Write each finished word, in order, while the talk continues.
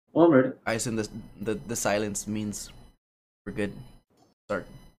Oh, I'm ready. I assume the silence means we're good. Start.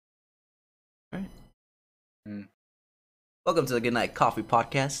 All right. Welcome to the Good Night Coffee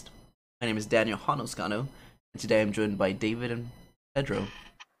Podcast. My name is Daniel Hanoscano, and today I'm joined by David and Pedro.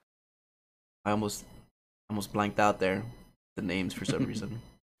 I almost blanked out there the names for some reason.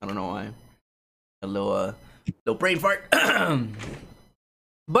 I don't know why. A little brain fart.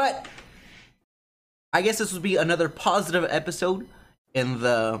 But I guess this would be another positive episode in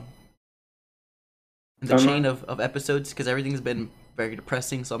the chain of episodes because everything's been very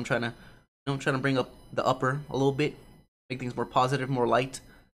depressing. So I'm trying to bring up the upper a little bit, make things more positive, more light.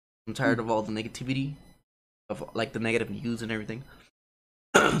 I'm tired of all the negativity, of like the negative news and everything.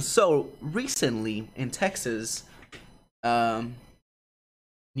 So recently in Texas,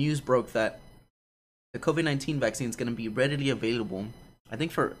 news broke that the COVID-19 vaccine is going to be readily available, I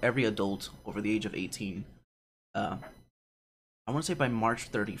think, for every adult over the age of 18. I want to say by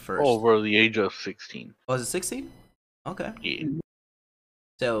March 31st. Over the age of 16. Oh, is it 16? Okay. Yeah.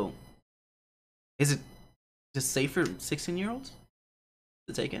 So, is it just safe for 16-year-olds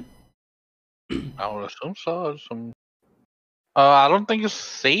to take it? I would assume so. I don't think it's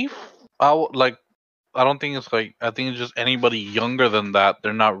safe. I don't think it's like. I think it's just anybody younger than that.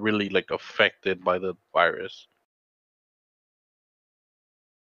 They're not really like affected by the virus.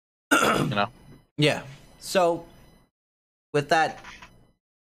 You know. Yeah. So, with that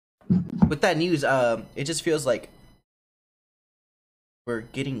news, it just feels like we're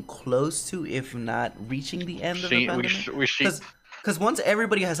getting close to, if not reaching, the end of the pandemic. Because once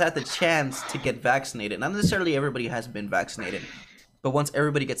everybody has had the chance to get vaccinated, not necessarily everybody has been vaccinated, but once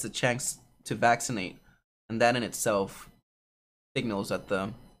everybody gets the chance to vaccinate, and that in itself signals that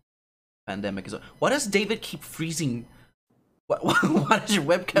the pandemic is. Why does David keep freezing? Why does your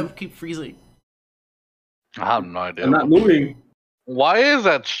webcam keep freezing? I have no idea. I'm not moving. Why is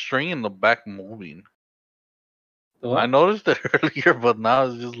that string in the back moving? I noticed it earlier, but now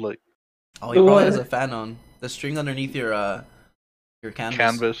it's just like. Oh, he probably has a fan on. The string underneath your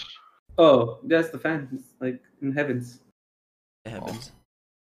canvas. Oh, that's the fan. It's like in heavens. The heavens.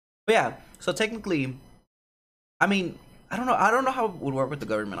 But yeah, so technically, I mean, I don't know how it would work with the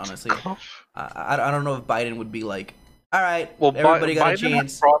government, honestly. I don't know if Biden would be like, all right, well, everybody got a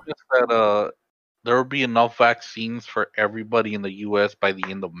chance. Promised that there will be enough vaccines for everybody in the U.S. by the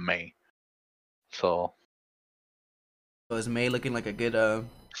end of May. So is May looking like a good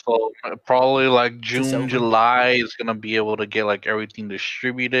So probably like June, July is gonna be able to get like everything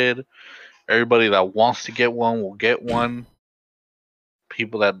distributed. Everybody that wants to get one will get one.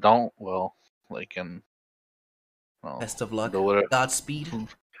 People that don't, well, they can. Best of luck. Godspeed.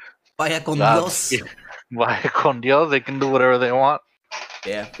 Vaya con Dios. Vaya con Dios. They can do whatever they want.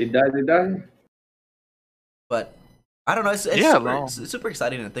 Yeah. They die. But I don't know. It's super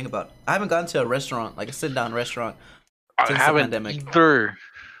exciting to think about. I haven't gone to a restaurant, like a sit-down restaurant, since the pandemic. Either.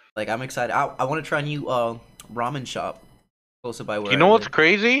 Like, I'm excited. I want to try a new ramen shop closer by where. You know what's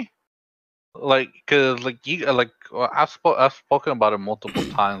crazy? Like, cause I've spoken about it multiple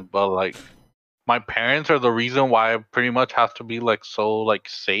times, but like, my parents are the reason why I pretty much have to be like so like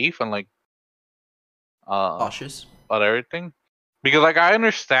safe and like cautious about everything. Because like I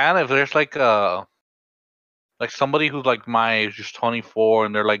understand if there's like somebody who's like my age, just 24,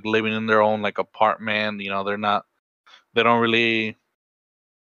 and they're like living in their own like apartment, you know, they don't really,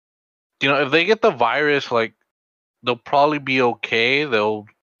 you know, if they get the virus, like they'll probably be okay. They'll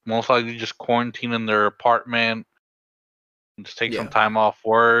most likely just quarantine in their apartment and just take some time off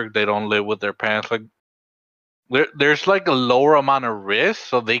work. They don't live with their parents. Like there's like a lower amount of risk,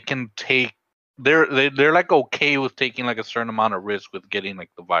 so they can take. They're like okay with taking like a certain amount of risk with getting like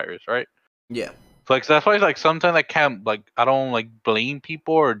the virus, right? Yeah. So, like that's why like sometimes I don't like blame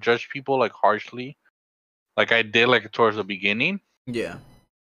people or judge people like harshly, like I did like towards the beginning. Yeah.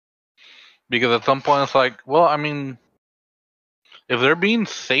 Because at some point it's like, well, I mean, if they're being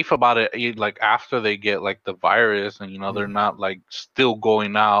safe about it, like after they get like the virus, and you know they're not like still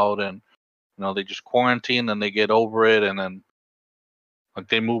going out, and you know they just quarantine and they get over it, and then like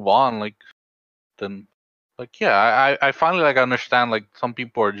they move on, like then like yeah, I finally like understand like some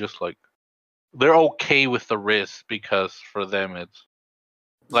people are just like they're okay with the risk because for them it's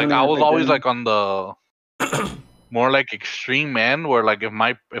like I was always like on the more like extreme end where like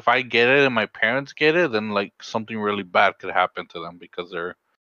if I get it and my parents get it, then like something really bad could happen to them because they're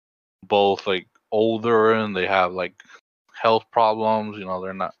both like older and they have like health problems, you know,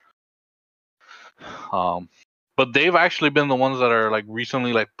 they're not but they've actually been the ones that are like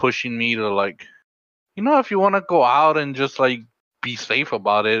recently like pushing me to like, you know, if you want to go out and just like be safe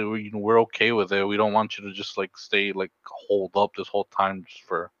about it, we're okay with it. We don't want you to just like stay like holed up this whole time just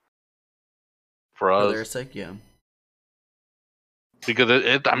for for us. For their sake, yeah. Because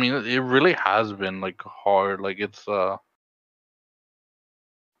I mean, it really has been like hard. Like it's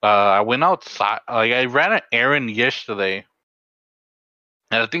I went outside. Like I ran an errand yesterday,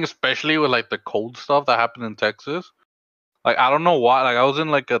 and I think especially with like the cold stuff that happened in Texas. Like I don't know why. Like I was in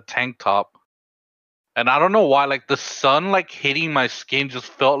like a tank top, and I don't know why. Like the sun like hitting my skin just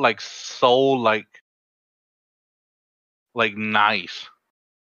felt like so like nice.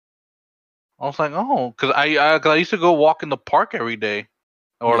 I was like, oh, because I used to go walk in the park every day,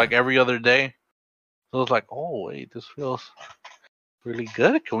 or like every other day. So I was like, oh wait, this feels really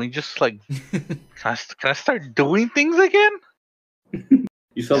good. Can we just like, can I start doing things again?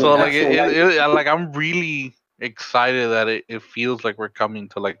 You saw So the like I'm really excited that it feels like we're coming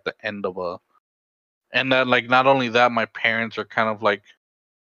to like the end of and that like not only that, my parents are kind of like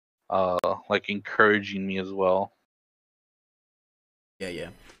encouraging me as well. Yeah.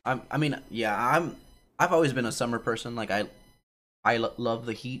 I've always been a summer person. Like I love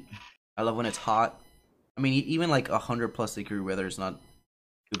the heat. I love when it's hot. I mean, even like 100+ degree weather is not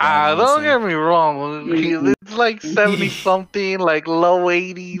too bad. Don't get me wrong. It's like 70 something, like low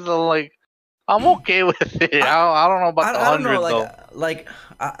 80s. I'm like, I'm okay with it. I don't know about the 100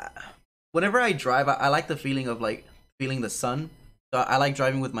 though. Whenever I drive, I like the feeling of like feeling the sun. So I like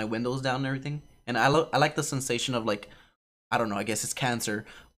driving with my windows down and everything. And I like the sensation of like, I don't know, I guess it's cancer.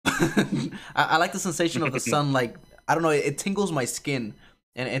 I like the sensation of the sun, like, I don't know, it tingles my skin.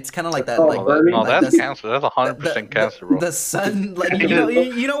 And it's kind of like that. No, that's cancer. That's 100% cancer, bro. The sun, like,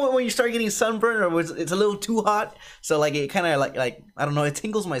 you know when you start getting sunburn or it's a little too hot. So like it kind of like I don't know, it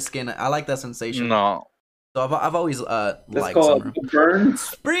tingles my skin. I like that sensation. No. So I've always liked summer. Burn.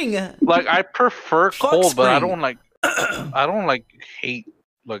 Spring. Like I prefer cold, but I don't like hate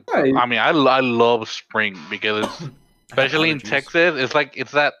like. Right. I mean, I love spring because it's, especially in Texas,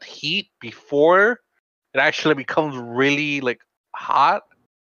 it's that heat before it actually becomes really like hot.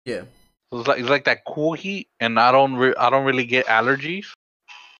 Yeah. So it's like that cool heat, and I don't really get allergies.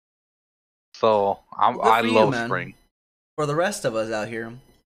 So I love spring. For the rest of us out here,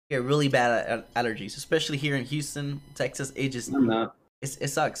 get really bad allergies, especially here in Houston, Texas. It just it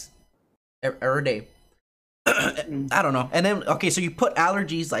sucks every day. I don't know. And then okay, so you put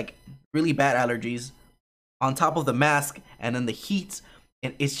allergies, like really bad allergies, on top of the mask, and then the heat,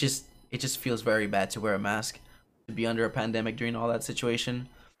 and it just feels very bad to wear a mask, to be under a pandemic during all that situation.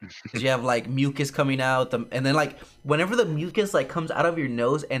 You have like mucus coming out, and then like whenever the mucus like comes out of your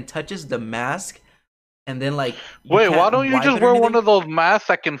nose and touches the mask, and then like wait, why don't you just wear one of those masks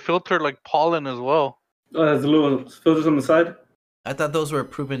that can filter like pollen as well? Oh, has little filters on the side. I thought those were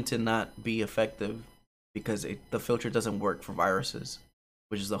proven to not be effective because the filter doesn't work for viruses,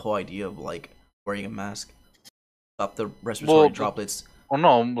 which is the whole idea of like wearing a mask. Stop the respiratory droplets. Oh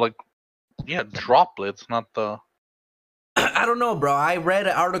no, like yeah, droplets, not the. I don't know, bro. I read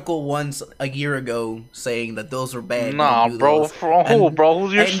an article once a year ago saying that those were bad. Nah, bro. Bro,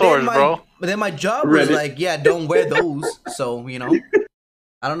 who's your source, bro? But then my job was like, yeah, don't wear those. So I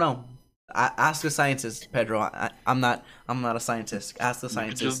don't know. Ask the scientist, Pedro. I'm not a scientist. Ask the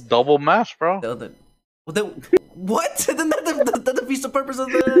scientist. Just double mask, bro. What? Then that defeats the purpose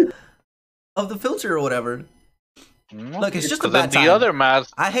of the filter or whatever. Look, it's just a bad time. The other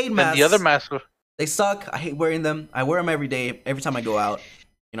mask. I hate masks. The other mask. They suck. I hate wearing them. I wear them every day, every time I go out.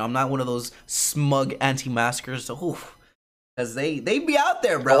 I'm not one of those smug anti-maskers. So, because they be out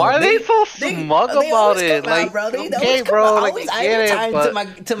there, bro. Why are they so smug about it? Like, bro, they okay, bro, like, I get it,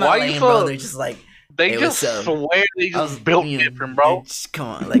 but to my lane, bro. They're just like, they just swear they just built different, bro. Come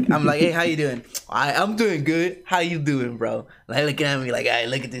on, like, I'm like, hey, how you doing? I'm doing good. How you doing, bro? Like, looking at me like, hey,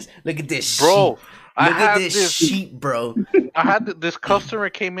 look at this bro. Sheet. Look at this sheet, bro. I had this customer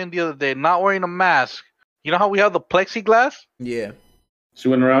came in the other day not wearing a mask. You know how we have the plexiglass? Yeah. She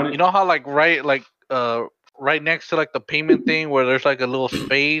went around it. You know how right next to like the payment thing where there's like a little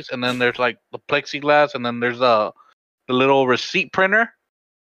space and then there's like the plexiglass and then there's the little receipt printer?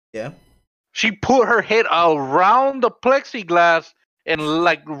 Yeah. She put her head around the plexiglass and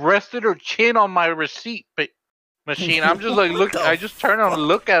like rested her chin on my receipt machine. I'm just like, look, I just turn on and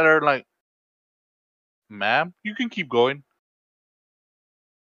look at her like, ma'am, you can keep going.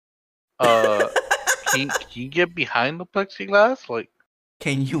 Can you get behind the plexiglass? Like,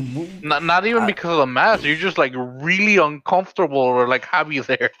 can you move? Not even because of the mask. You're just like really uncomfortable or like happy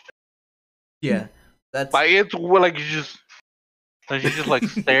there. Yeah, that's like it's like she's just like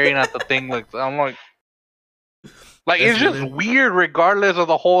staring at the thing. Like I'm like it's just weird, regardless of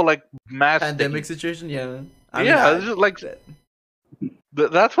the whole like mask pandemic situation. Yeah, it's just like.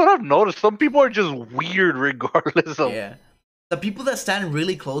 That's what I've noticed. Some people are just weird regardless of. Yeah. The people that stand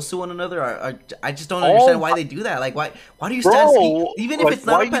really close to one another are I just don't understand why they do that. Like, why do you stand? Even if it's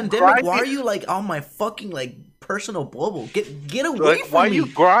not a pandemic, why are you like on my fucking like personal bubble? Get away from me. Why are you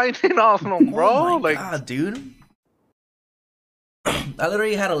grinding on them, bro? Oh my like, God, dude. I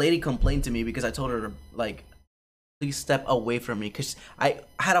literally had a lady complain to me because I told her to like, please step away from me, because I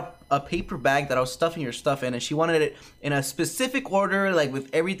had a paper bag that I was stuffing your stuff in, and she wanted it in a specific order, like with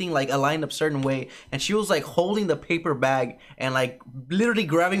everything like aligned up certain way, and she was like holding the paper bag and like literally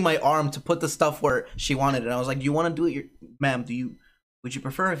grabbing my arm to put the stuff where she wanted it. And I was like, you want to do it, ma'am? Would you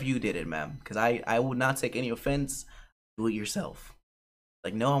prefer if you did it, ma'am? Because I would not take any offense. Do it yourself.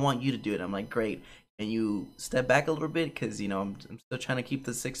 Like, no, I want you to do it. I'm like, great. And you step back a little bit because, you know, I'm still trying to keep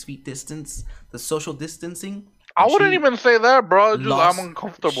the 6 feet distance, the social distancing. I wouldn't even say that, bro. I'm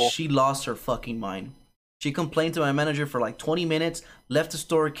uncomfortable. She lost her fucking mind. She complained to my manager for like 20 minutes, left the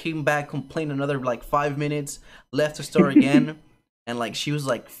store, came back, complained another like 5 minutes, left the store again, and like she was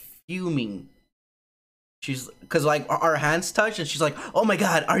like fuming. She's because like our hands touched, and she's like, "Oh my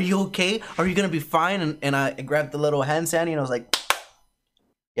God, are you okay? Are you gonna be fine?" And I grabbed the little hand sanitizer, and I was like,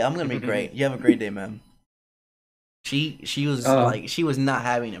 "Yeah, I'm gonna be great. You have a great day, man." She was like, she was not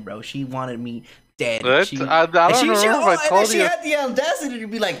having it, bro. She wanted me dead. She had the audacity to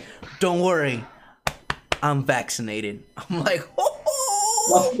be like, "Don't worry, I'm vaccinated." I'm like,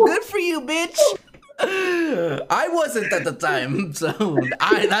 "Oh, good for you, bitch." I wasn't at the time, so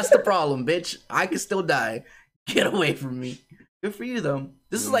that's the problem, bitch. I can still die. Get away from me. Good for you, though.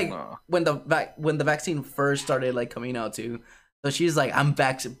 This is like when the vaccine first started like coming out too. So she's like, "I'm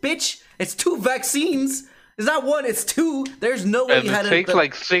vaccinated, bitch. It's 2 vaccines. It's not 1, it's 2. There's no way." And it takes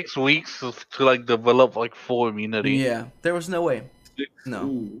like 6 weeks to like develop like full immunity. Yeah, there was no way.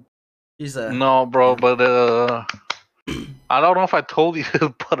 No. She's no, bro. But I don't know if I told you,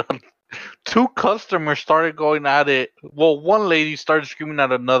 but 2 customers started going at it. Well, one lady started screaming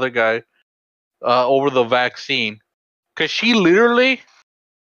at another guy over the vaccine, because she literally,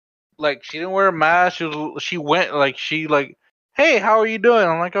 like, she didn't wear a mask. She went like, "Hey, how are you doing?"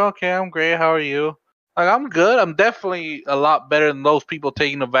 I'm like, "Okay, I'm great. How are you?" Like, "I'm good. I'm definitely a lot better than those people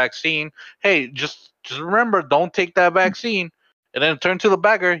taking the vaccine. Hey, just remember, don't take that vaccine." And then turn to the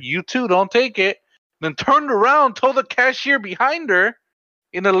bagger, "You too, don't take it." Then turned around, told the cashier behind her,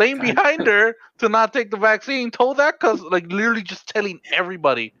 in the lane behind her, to not take the vaccine. Told that, cause like literally just telling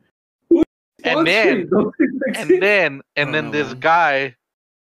everybody. And then this guy,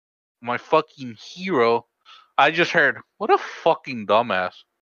 my fucking hero, I just heard, "What a fucking dumbass."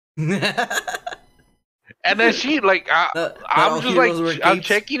 And then she like, I'm just like, I'm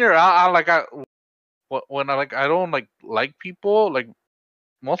checking her out. When I don't like people, like,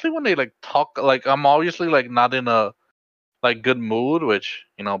 mostly when they like talk, like, I'm obviously like not in a like good mood, which,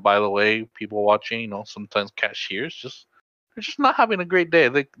 you know, by the way, people watching, you know, sometimes cashiers they're just not having a great day.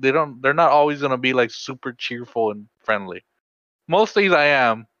 They're not always gonna be like super cheerful and friendly. Most days I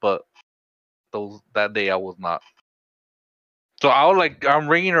am, but that day I was not. So I'm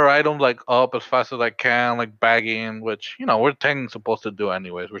ringing her items like up as fast as I can, like bagging, which, you know, we're technically supposed to do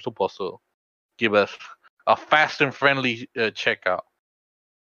anyways. We're supposed to give us a fast and friendly checkout.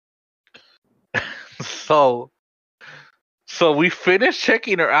 So we finished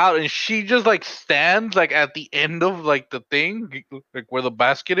checking her out, and she just like stands like at the end of like the thing, like where the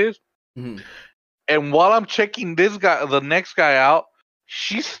basket is. Mm-hmm. And while I'm checking the next guy out,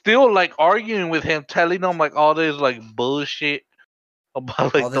 she's still like arguing with him, telling him like all this like bullshit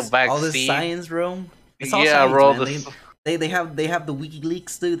about like the vaccine. All this science, bro. It's all yeah, science, bro. They have the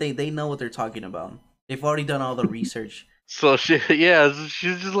WikiLeaks, dude. They know what they're talking about. They've already done all the research. So she's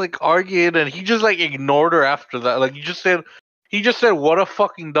just like arguing, and he just like ignored her after that. Like he just said, "What a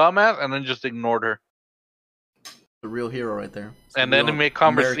fucking dumbass," and then just ignored her. The real hero right there. And then he made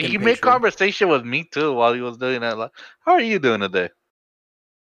conversation with me too while he was doing that. Like, "How are you doing today?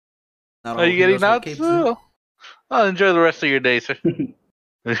 Are you getting out? I'll enjoy the rest of your day, sir."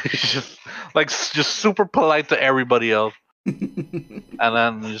 Just super polite to everybody else. And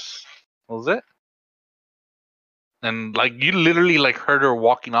then just what was it? And like you literally like heard her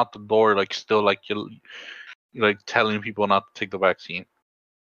walking out the door, like still like you're like telling people not to take the vaccine.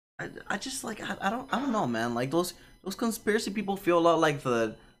 I just like I don't know, man. Like those conspiracy people feel a lot like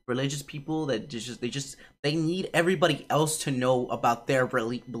the religious people that they need everybody else to know about their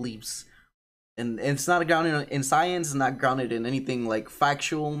beliefs. And it's not grounded in science, it's not grounded in anything like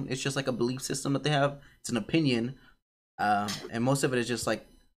factual. It's just like a belief system that they have. It's an opinion, and most of it is just like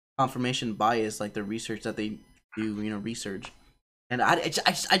confirmation bias, like the research that they do, you know, research. And I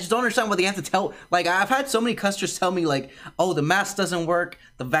just don't understand what they have to tell. Like, I've had so many customers tell me like, "Oh, the mask doesn't work,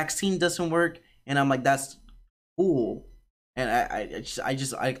 the vaccine doesn't work," and I'm like, "That's cool, and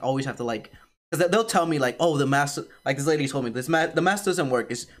I always have to like, because they'll tell me like, oh, the mask, like this lady told me the mask doesn't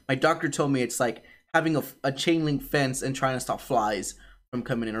work. It's my doctor told me it's like having a chain link fence and trying to stop flies from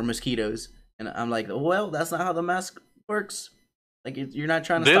coming in or mosquitoes, and I'm like, well, that's not how the mask works. Like you're not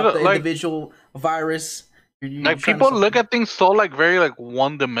trying to stop the individual virus. You're like people look at things so like very like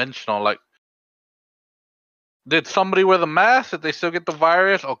one dimensional. Like, did somebody wear the mask? Did they still get the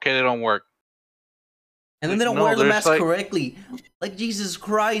virus? Okay, they don't work. And then they don't wear the mask correctly. Like, Jesus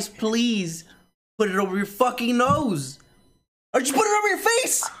Christ, please put it over your fucking nose, or just put it over your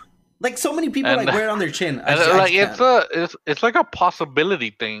face. Like so many people like wear it on their chin. It's like a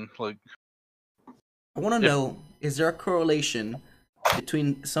possibility thing. Like, I want to know: is there a correlation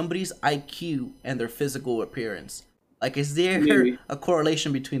between somebody's IQ and their physical appearance? Like, is there a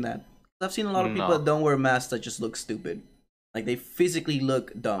correlation between that? I've seen a lot of people that don't wear masks that just look stupid. Like, they physically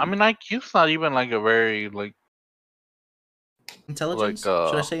look dumb. I mean, IQ's not even like a very like intelligence.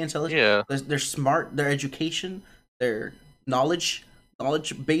 Should I say intelligence? Yeah, they're smart. Their education, their knowledge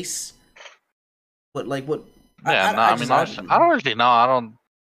base. But like what? Yeah, I don't really know. I don't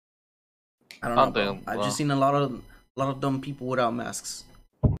know. I've just seen a lot of dumb people without masks.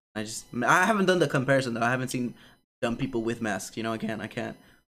 I haven't done the comparison though. I haven't seen dumb people with masks. You know, I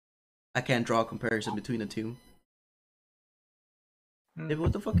can't draw a comparison between the two. David,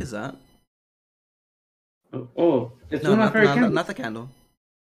 what the fuck is that? Oh, it's not the candle.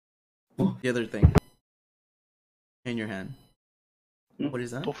 The other thing in your hand. What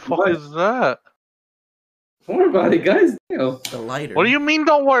is that? What the fuck is that? Don't worry about it, guys. The lighter. What do you mean?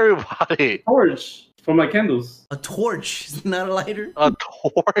 Don't worry about it. Torch for my candles. A torch, not a lighter. A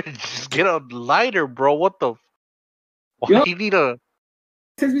torch. Just get a lighter, bro. What the? Why do you need a?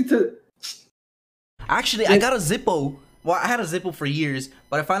 Takes me to. Actually, I got a Zippo. Well, I had a Zippo for years,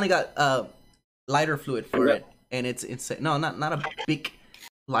 but I finally got lighter fluid for it, and it's no, not a big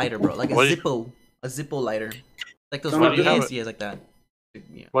lighter, bro. Like a Zippo lighter, like those fancy like that.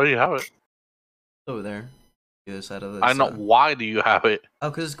 Yeah. Why do you have it? Over there, the other side of this. I know. Why do you have it? Oh,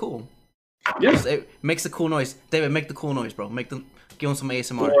 cause it's cool. Yes, it makes a cool noise. David, make the cool noise, bro. Give him some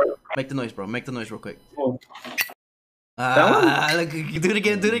ASMR. Make the noise, bro. Make the noise real quick. Oh. Look, do it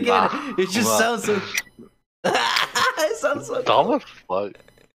again. It just sounds so. It sounds so dumb as fuck.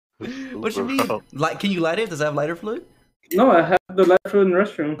 What you mean? Like, can you light it? Does it have lighter fluid? No, I have the lighter fluid in the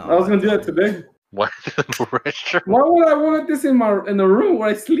restroom. I was gonna do that today. What in the restroom? Why would I want this in the room where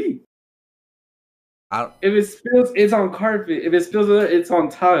I sleep? If it spills, it's on carpet. If it spills, it's on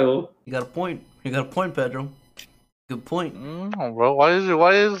tile. You got a point. Pedro. Good point. No, bro. Why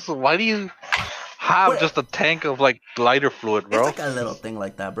do you have just a tank of like lighter fluid, bro? It's like a little thing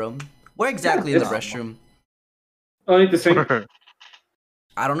like that, bro. Where exactly in the restroom? Underneath the sink.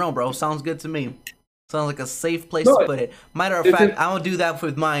 I don't know, bro. Sounds good to me. Sounds like a safe place to put it. Matter of fact, I will do that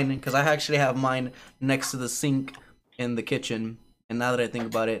with mine because I actually have mine next to the sink in the kitchen. And now that I think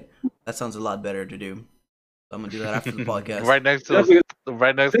about it, that sounds a lot better to do. So I'm gonna do that after the podcast. right next to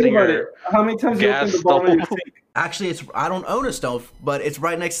your how many times you open the bottom of your sink? Actually, I don't own a stove, but it's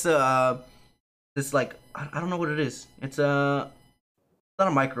right next to this like I don't know what it is. It's not a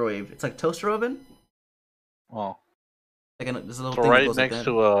microwave. It's like toaster oven. Oh. Like there's a little so thing right that goes next like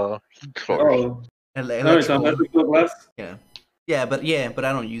to a heat source. Yeah, but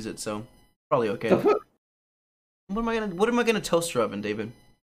I don't use it, so probably okay. What am I gonna toaster oven, David?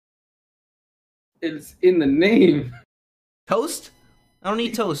 It's in the name. Toast? I don't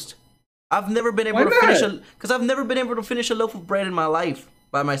need toast. I've never been able to finish a loaf of bread in my life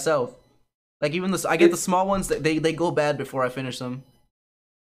by myself. Like even I get the small ones that they go bad before I finish them.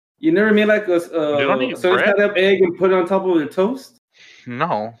 You never made like a cut up egg and put it on top of the toast?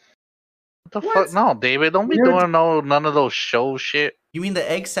 No. What the fuck? No, David, don't be doing none of those show shit. You mean the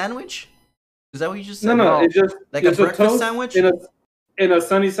egg sandwich? Is that what you just said? No, it's just like a breakfast sandwich in a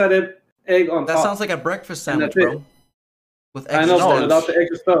sunny side egg on top. That sounds like a breakfast sandwich, bro. With extra without the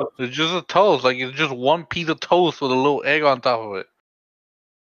extra stuff. It's just a toast, like it's just one piece of toast with a little egg on top of it.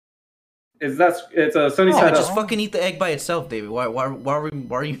 It's a sunny side up. Just fucking eat the egg by itself, David. Why are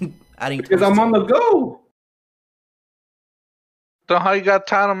you adding? Because I'm on the go. So how you got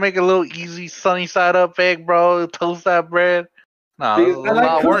time to make a little easy sunny side up egg, bro? Toast that bread. Nah, it's a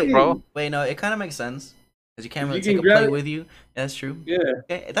lot of work, bro. Wait, no, it kind of makes sense because you can't really take a plate with you. That's true. Yeah,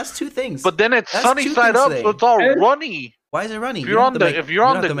 okay, that's two things. But then it's sunny side up, so it's all runny. Why is it runny? If you're on the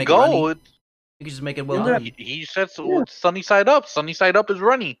go, you can just make it well done. He said so. It's sunny side up. Sunny side up is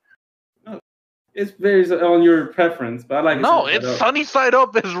runny. It's very on your preference, but I like. No, it's sunny side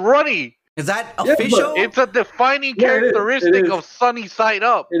up is runny. Is that official? It's a defining characteristic of sunny side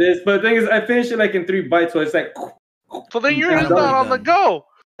up. It is, but the thing is, I finished it like in 3 bites, so it's like. So then you're just not on the go.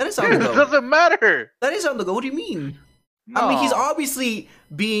 That is on the go. It doesn't matter. That is on the go. What do you mean? No. I mean, he's obviously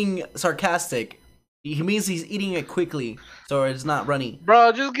being sarcastic. He means he's eating it quickly, so it's not runny.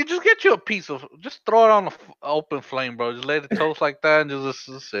 Bro, just get you a piece of, just throw it on the open flame, bro. Just let it toast like that, and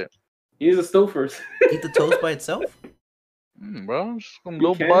just it. Use a stove first. Eat the toast by itself, bro. Just some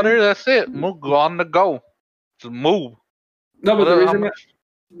little butter. That's it. Move on the go. Just move. No, but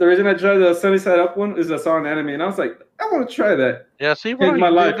the reason I tried the Sunny Side Up one is I saw an anime, and I was like, I want to try that. Yeah, see, bro,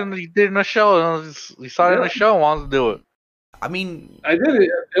 he did in a show. He saw it in a show and wanted to do it. I mean, I did it.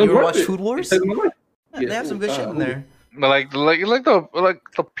 You ever watch Food Wars? Yeah, they have some good shit in there. Like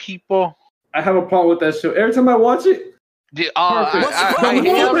the people. I have a problem with that show. Every time I watch it. What's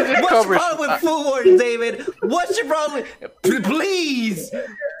your problem with Food Wars, David? What's your problem? Please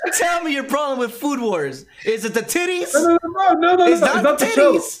tell me your problem with Food Wars. Is it the titties? No. It's not the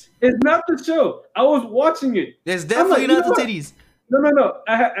show. It's not the show. I was watching it. It's definitely not the titties. No.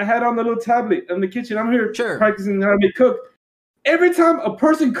 I had on the little tablet in the kitchen. I'm here practicing how to cook. Every time a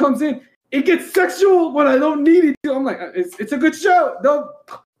person comes in, it gets sexual when I don't need it to. I'm like, it's a good show. Don't,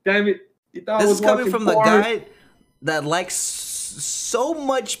 damn it. This is coming from the guy that likes so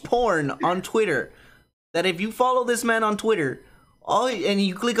much porn on Twitter that if you follow this man on Twitter, and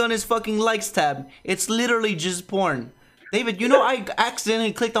you click on his fucking likes tab, it's literally just porn. David, you know I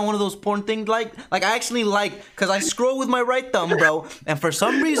accidentally clicked on one of those porn things, like I actually because I scroll with my right thumb, bro, and for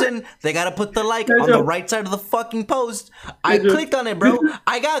some reason they gotta put the like on the right side of the fucking post. I clicked on it, bro.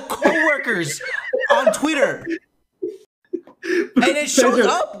 I got coworkers on Twitter. And it shows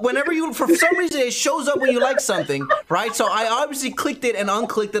up whenever you, for some reason, it shows up when you like something, right? So I obviously clicked it and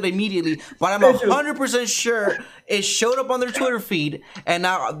unclicked it immediately, but I'm 100% sure it showed up on their Twitter feed, and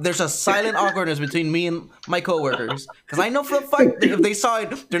now there's a silent awkwardness between me and my coworkers. Because I know for a fact that if they saw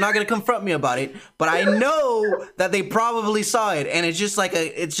it, they're not going to confront me about it, but I know that they probably saw it, and it's just like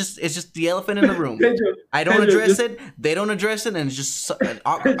it's just the elephant in the room. I don't address it, they don't address it, and it's just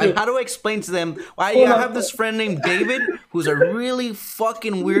awkward. How do I explain to them? I have this friend named David who's a really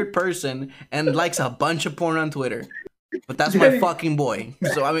fucking weird person and likes a bunch of porn on Twitter, but that's my fucking boy.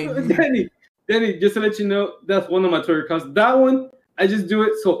 So I mean, Danny, just to let you know, that's one of my Twitter accounts. That one, I just do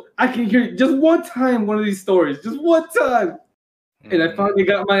it so I can hear just one time one of these stories, just one time, and I finally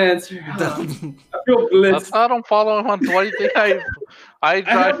got my answer. I feel blessed. I don't follow him on Twitter.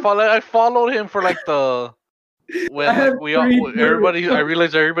 I followed him for like I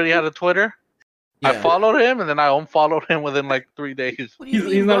realized everybody had a Twitter. Yeah. I followed him and then I unfollowed him within like 3 days.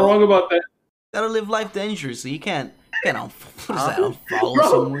 He's not wrong about that. Gotta live life dangerously. You can't unfollow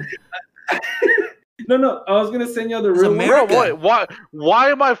someone. No. I was gonna send you the real one. Why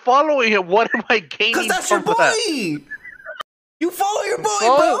am I following him? What am I gaining? Because that's your boy. That? You follow your boy,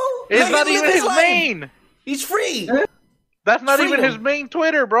 bro. It's not even his main. He's free. That's not even his main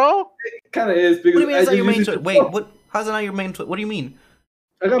Twitter, bro. It kind of is. Because what do you mean it's not your main Twitter? Wait, what? How's it not your main Twitter? What do you mean?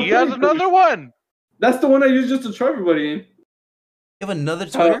 He has another one. That's the one I use just to try everybody in. You have another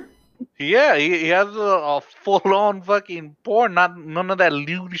Twitter? Yeah, he has a full-on fucking porn, none of that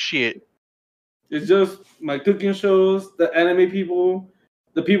lewd shit. It's just my cooking shows, the anime people,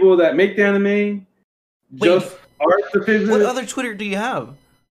 the people that make the anime, just art the business. What other Twitter do you have?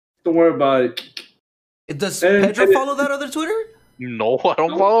 Don't worry about it. Does Pedro follow that other Twitter? No, I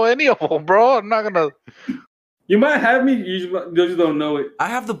don't follow any of them, bro. I'm not gonna... You might have me, you just don't know it. I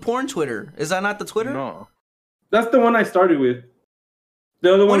have the porn Twitter. Is that not the Twitter? No. That's the one I started with.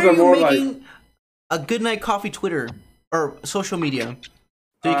 The other ones are more like... a Good Night Coffee Twitter or social media.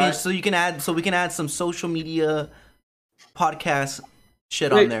 So we can add some social media podcast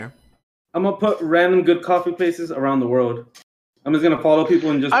shit on there. I'm gonna put random good coffee places around the world. I'm just gonna follow people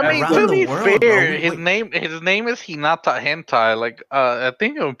and just. I mean, to be fair, his name is Hinata Hentai. Like, I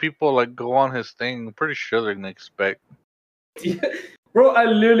think when people like go on his thing, I'm pretty sure they're gonna expect. Yeah. Bro, I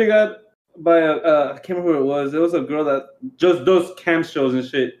literally got by I can't remember who it was. There was a girl that just does cam shows and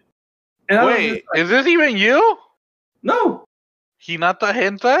shit. And wait, is this even you? No. Hinata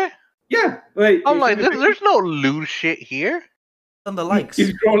Hentai? Yeah. Wait. I'm like, there's no lewd shit here. On the likes.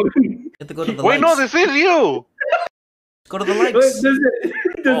 He's scrolling. You have to go to the likes. Wait, no, this is you. Go to the likes. Does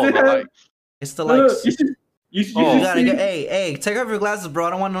it have... likes. It's the likes. You gotta go. Hey, take off your glasses, bro. I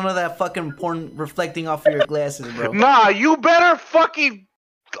don't want none of that fucking porn reflecting off of your glasses, bro. Nah, you better fucking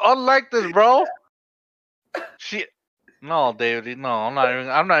unlike this, bro. Shit. No, David. No, I'm not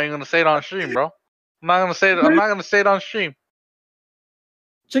even gonna say it on stream, bro. I'm not gonna say it on stream.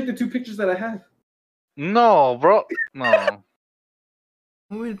 Check the 2 pictures that I have. No, bro. No.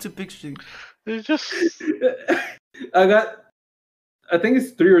 What are 2 pictures? It's just. I think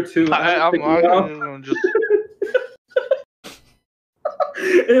it's 3 or 2. I'm just.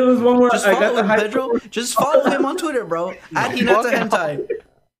 It was one where just I follow got the him, Pedro. Just follow him on Twitter, bro. At Hinata Hentai.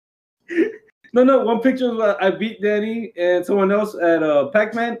 No. One picture was I beat Danny and someone else at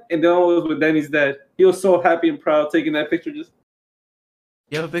Pac-Man, and then one was with Danny's dad. He was so happy and proud taking that picture. Just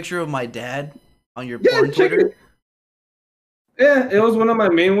you have a picture of my dad on your porn Twitter? Yeah, it was one of my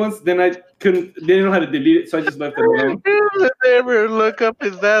main ones. Then I didn't know how to delete it, so I just left it alone. If they ever look up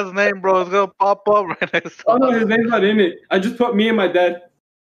his dad's name, bro, it's gonna pop up right next to Oh no, his name's not in it. I just put me and my dad.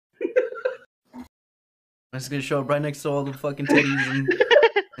 I'm just gonna show up right next to all the fucking titties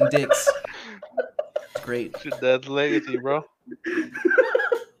and dicks. It's great. Your dad's legacy, bro.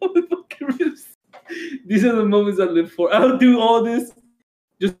 These are the moments I live for. I'll do all this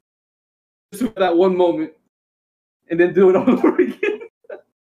just for that one moment, and then do it all over again.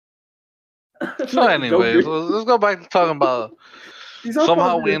 So, anyways, let's go back to talking about.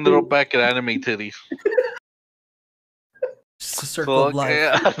 Somehow we ended up back at anime titties. Just a circle of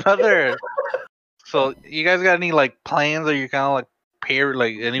life. Another. So, you guys got any like plans? Or you kind of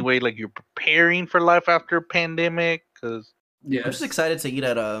like anyway, like you're preparing for life after a pandemic? Cause I'm just excited to eat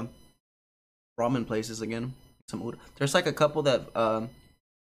at ramen places again. There's like a couple that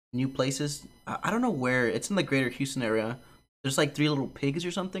new places. I don't know where. It's in the greater Houston area. There's like 3 Little Pigs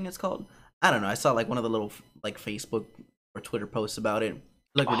or something. It's called. I don't know. I saw like one of the little like Facebook or Twitter posts about it. It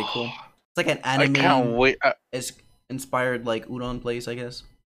looked really cool. It's like an anime. I can't wait. It's inspired like udon place, I guess.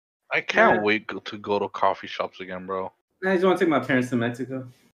 I can't wait to go to coffee shops again, bro. I just want to take my parents to Mexico.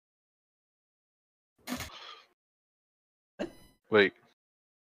 What? Wait.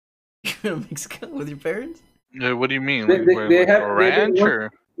 You're going to Mexico with your parents? Yeah, what do you mean? They have a ranch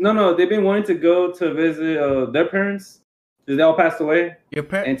or? No. They've been wanting to go to visit their parents. Because they all passed away. Your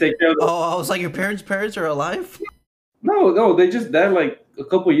parents? And take care of them. Oh, I was like, your parents' parents are alive? No. They just died like a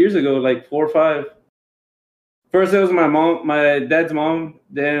couple years ago, like 4 or 5. First, it was my dad's mom,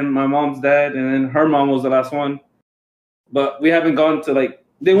 then my mom's dad, and then her mom was the last one. But we haven't gone to like.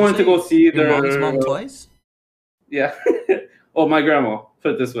 They wanted to go see their mom's mom twice. Yeah. Oh, my grandma.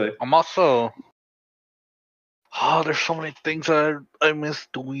 Put it this way. I'm also. Oh, there's so many things I miss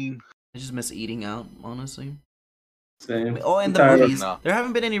doing. I just miss eating out, honestly. Same. Oh, and the movies. No. There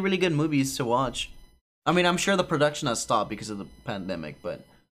haven't been any really good movies to watch. I mean, I'm sure the production has stopped because of the pandemic, but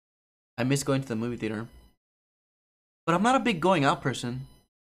I miss going to the movie theater. But I'm not a big going out person,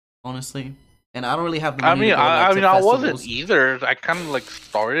 honestly, and I don't really have the money. I wasn't either. I kind of like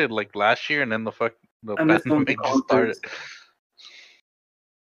started like last year, and then the pandemic just started.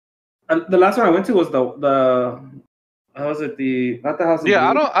 The last one I went to was the. How was it? Not the house. Yeah,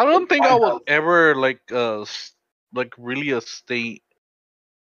 I don't think I was ever like really a state.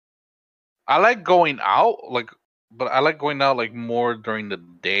 I like going out, but I like going out like more during the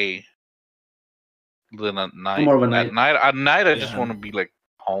day than at night. More of a night. At night, I just want to be like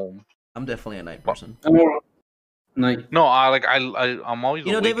home. I'm definitely a night person. I'm more night. No, I'm always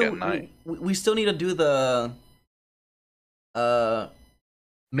awake David, at night. We still need to do the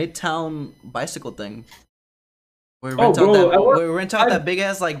Midtown bicycle thing. We rent out that big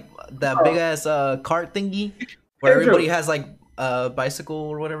ass big ass cart thingy where everybody has like a bicycle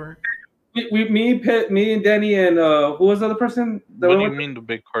or whatever. Me and Danny and who was the other person? What do you mean the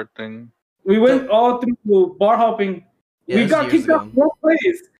big cart thing? We went all through bar hopping. Yeah, we got kicked out one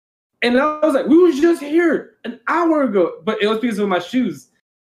place. And I was like, we was just here an hour ago. But it was because of my shoes.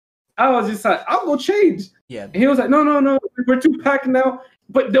 I was just like, I'll go change. Yeah. And he was like, no, we're too packed now.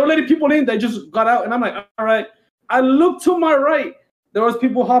 But they were letting people in. They just got out. And I'm like, all right. I looked to my right. There was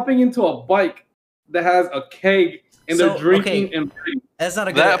people hopping into a bike that has a keg. And they're drinking and drinking. That's not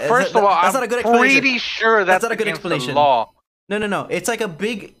a good First of all, I'm pretty sure that's not a good explanation. Law. No. It's like a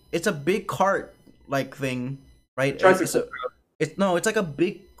big cart like thing, right? It's like a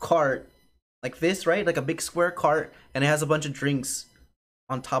big cart like this, right? Like a big square cart, and it has a bunch of drinks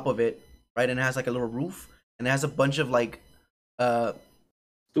on top of it, right? And it has like a little roof, and it has a bunch of like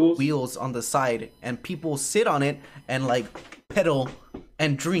wheels on the side, and people sit on it and like pedal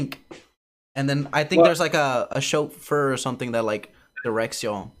and drink. And then I think there's like a chauffeur or something that like directs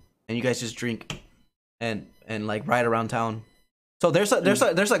y'all, and you guys just drink and like ride around town. So there's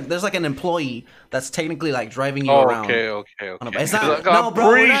like an employee that's technically like driving you around. Okay. It's not, no, bro.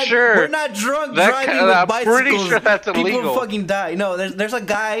 We're not drunk driving with bicycles. I'm pretty sure that's illegal. People fucking die. No, there's a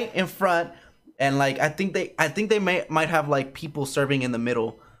guy in front, and like I think they might have like people serving in the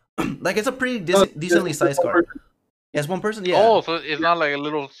middle. Like it's a pretty decently sized car. Yes, one person. Yeah. Oh, so it's not like a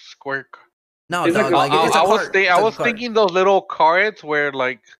little square. No, it's I was thinking those little carts where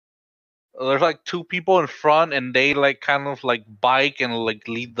like there's like 2 people in front and they like kind of like bike and like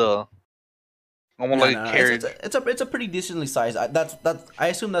lead the I want like carriage. It's a pretty decently sized. I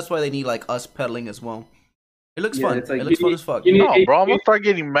assume that's why they need like us pedaling as well. It looks fun. Like, it looks fun as fuck. No, bro, I'm gonna start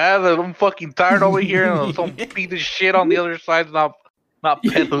getting mad that I'm fucking tired over here and some piece of shit on the other side not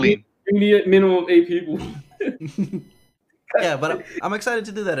pedaling. You need minimum 8 people. Yeah, but I'm excited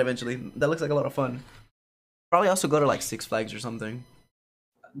to do that eventually. That looks like a lot of fun. Probably also go to like Six Flags or something.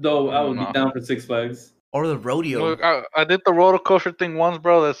 Though I would be down for Six Flags. Or the rodeo. Look, I did the roller coaster thing once,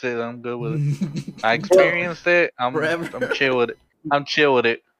 bro. That's it. I'm good with it. I experienced it. I'm chill with it. I'm chill with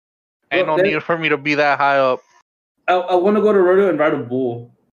it. Ain't no need for me to be that high up. I want to go to rodeo and ride a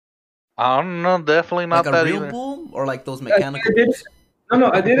bull. I don't know. Definitely not like that a real either. bull or like those mechanical. No.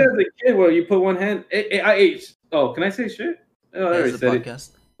 I did it as a kid where you put one hand. I ate. Oh, can I say shit? Oh, I already said it.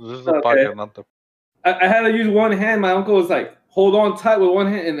 This is a podcast, not the. I had to use one hand. My uncle was like, hold on tight with one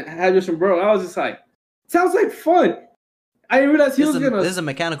hand and had your sombrero. I was just like, sounds like fun. I didn't realize he was gonna. This is a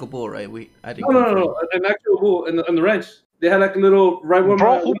mechanical bull, right? I didn't. No. An actual bull and the wrench. They had like a little right one.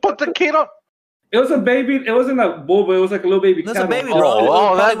 Bro, who put the kid up? It was a baby. It wasn't a bull, but it was like a little baby. That's a baby, bro.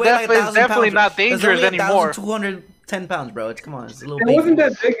 Oh, that's definitely not dangerous anymore. 210 pounds, bro. Come on, it's a little. It baby. Wasn't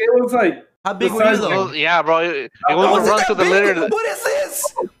that big. It was like. How big were you though? Yeah, bro. It was a run to the litter. What is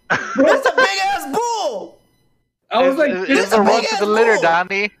this? It's a big ass bull. I was like, it's a run to the litter,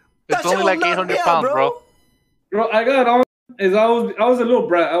 Donnie. It's only like 800 pounds, bro. Bro, I got on. I was a little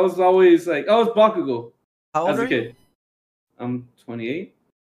brat. I was always like, I was Bakugo. How old as a kid? I'm 28.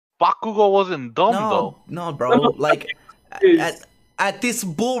 Bakugo wasn't dumb though. No, bro. Like at this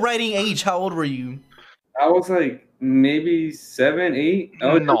bull riding age, how old were you? I was like maybe 7, 8.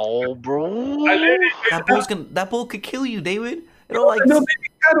 No, bro. That bull could kill you, David. It don't like no baby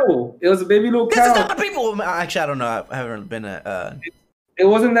cattle. It was a baby little cow. This is not the people. Actually, I don't know. I haven't been It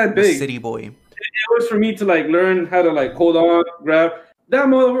wasn't that big. City boy. It was for me to like learn how to like hold on, grab. That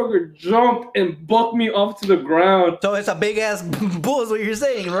motherfucker jumped and bucked me off to the ground. So it's a big ass bull, is what you're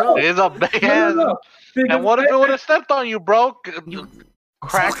saying, bro. It's a big ass. And what if it would have stepped on you, bro? You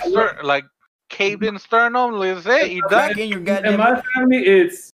cracked like caved in sternum. Let's say you died. In my family,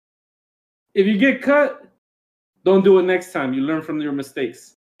 it's if you get cut, don't do it next time. You learn from your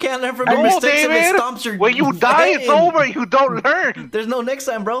mistakes. Can't learn from your mistakes, David. If it stomps your when you die, it's over. You don't learn. There's no next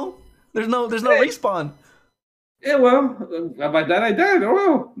time, bro. There's no respawn. Yeah, well, if I died, I died. Oh,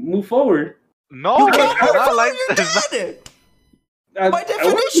 well, move forward. No, you can't move forward. Like you're dead. By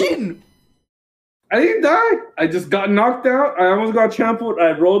definition. I didn't die. I just got knocked out. I almost got trampled.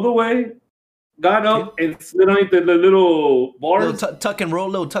 I rolled away, got up, and slid on the little bars. Little tuck and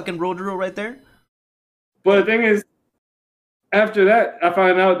roll drill right there. But the thing is, after that, I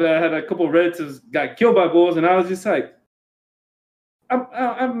found out that I had a couple of relatives got killed by bulls, and I was just like,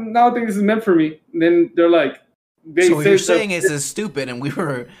 I'm now think this is meant for me. And then they're like, so what you're saying is stupid, and we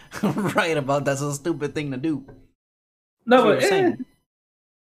were right about that's a stupid thing to do. No, but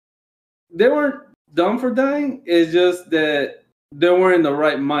they weren't dumb for dying. It's just that they weren't in the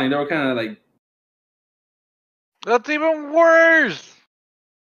right mind. They were kind of like. That's even worse.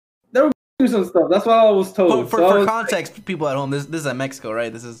 They were do some stuff. That's what I was told. For context, people at home, this is in Mexico,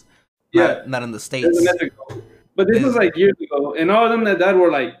 right? This is not in the States. In Mexico. But this was like years ago, and all of them that died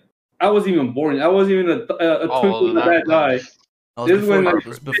were like, I wasn't even born. I wasn't even a twinkle in that died. It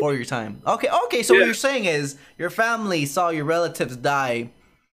was before your time. Okay. So what you're saying is your family saw your relatives die,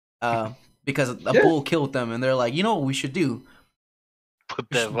 because a bull killed them, and they're like, you know what we should do? Put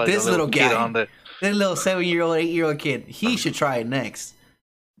that this little guy on there. This little 7-year-old, 8-year-old kid, he should try it next.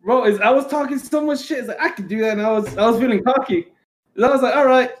 Bro, I was talking so much shit. It's like I could do that, and I was feeling cocky. I was like, all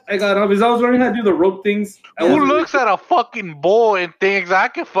right, I got it. Because I was learning how to do the rope things. Who looks at a fucking bull and thinks I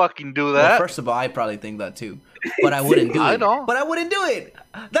can fucking do that? Well, first of all, I probably think that too, but I wouldn't do it. I know. But I wouldn't do it.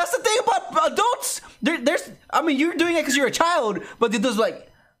 That's the thing about adults. You're doing it because you're a child, but they're just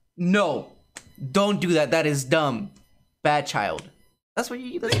like, no, don't do that. That is dumb. Bad child. That's what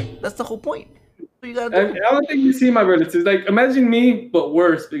that's the whole point. What you gotta do. I don't think you see my relatives. Like, imagine me, but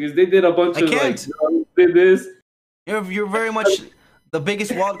worse, because they did a bunch of like, did this. You're very much the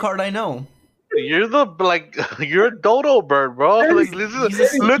biggest wild card I know. You're you're a dodo bird, bro. Like,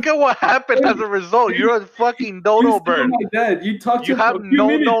 look at what happened as a result. You're a fucking dodo bird. My dad. You have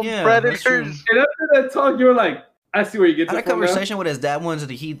no known predators. And after that talk, you're like, I see where you get to. I had a conversation with his dad once,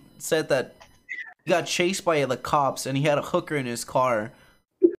 and he said that he got chased by the cops, and he had a hooker in his car,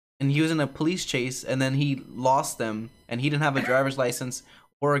 and he was in a police chase, and then he lost them, and he didn't have a driver's license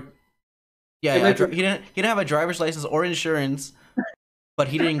or. Yeah, he didn't have a driver's license or insurance, but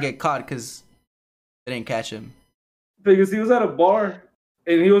he didn't get caught because they didn't catch him. Because he was at a bar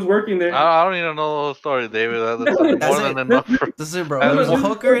and he was working there. I don't even know the whole story, David. That's more than enough. This is it, bro. There was a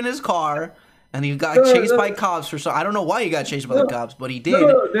hooker in his car, and he got chased by cops or so. I don't know why he got chased by the cops, but he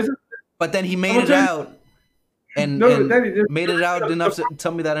did. But then he made it out, and made it out enough to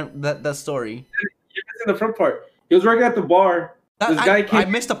tell me that story. It's in the front part. He was working at the bar. I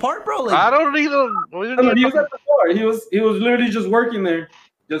missed the part, bro. Like, I don't either. He was at the bar. He was literally just working there,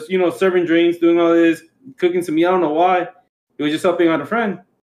 just serving drinks, doing all this, cooking some meat. I don't know why. He was just helping out a friend.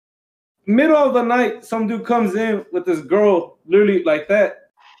 Middle of the night, some dude comes in with this girl, literally like that.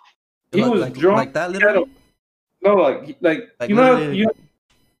 He was drunk. Like that, literally. No, like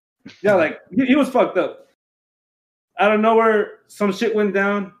yeah, like he was fucked up. Out of nowhere, some shit went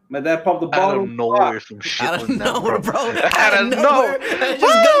down. My dad popped the bottle. Out of nowhere, some shit went down, bro. Out of nowhere.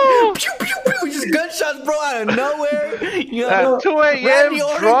 Just gunshots, bro, out of nowhere. 2 a.m.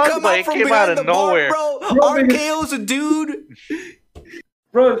 drunk, but it came out of nowhere. Bro, RKO's a dude.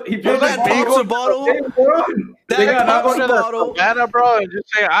 Bro, he put that box bottle. That box bottle. Savannah, bro, and just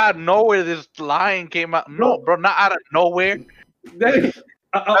say out of nowhere this lion came out. No, bro, not out of nowhere. That's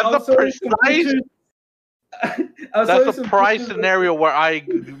a precise. That's a price scenario where I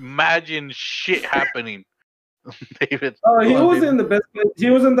imagine shit happening. David. Oh, he was in the best place. He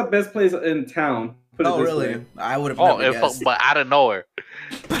was in the best place in town. Oh, really? I would have. But out of nowhere.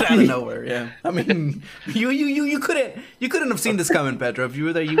 But out of nowhere, yeah. I mean, you couldn't have seen this coming, Pedro. If you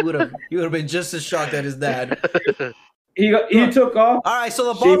were there, you would have been just as shocked at his dad. He took off. All right,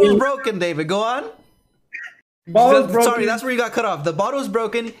 so the bottle was broken, David. Go on. Sorry, that's where you got cut off. The bottle's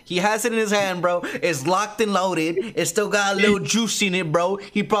broken. He has it in his hand, bro. It's locked and loaded. It still got a little juice in it, bro.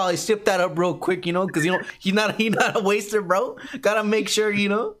 He probably sipped that up real quick, because he's not a waster, bro. Gotta make sure,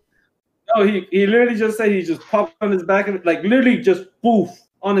 No, he literally just said he just popped on his back of it, like literally just poof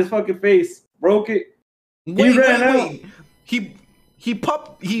on his fucking face, broke it. He ran out. He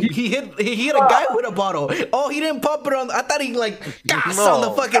popped. He hit a guy with a bottle. Oh, he didn't pop it on. I thought he on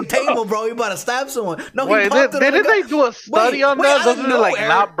the fucking table, bro. He about to stab someone. No, he popped it. Didn't they do a study on that? Doesn't it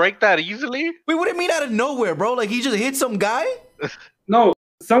not break that easily? Wait, what do you mean out of nowhere, bro? Like he just hit some guy? No,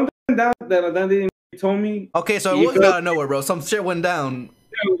 something that they told me. Okay, so it wasn't out of nowhere, bro. Some shit went down.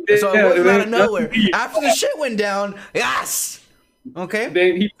 So it wasn't out of nowhere. After the shit went down, yes. Okay.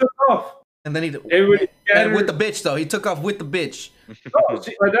 Then he took off. And then with the bitch though. He took off with the bitch. No,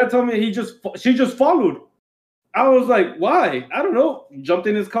 my dad told me she just followed. I was like, why? I don't know. Jumped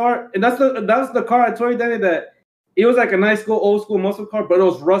in his car, and that's the car I told you, Danny, that it was like a nice old school muscle car, but it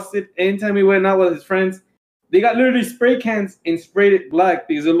was rusted. Anytime he went out with his friends, they got literally spray cans and sprayed it black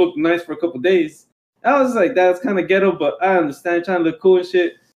because it looked nice for a couple days. I was like, that's kind of ghetto, but I understand, trying to look cool and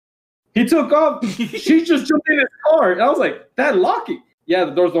shit. He took off. She just jumped in his car, and I was like, Dad, lock it. Yeah,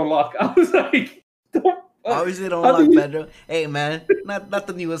 the doors don't lock. I was like, obviously don't lock, Pedro. Hey, man, not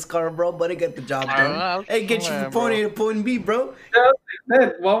the newest car, bro, but it get the job done. Hey, get you from point A to point B, bro.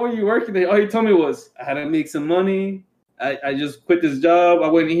 Dad, why were you working there? All he told me was, I had to make some money. I just quit this job. I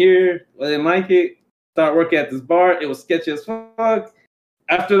went here. I didn't like it. Started working at this bar. It was sketchy as fuck.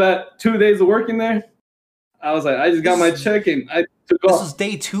 After that 2 days of working there, I was like, I just got my check and I took off. This is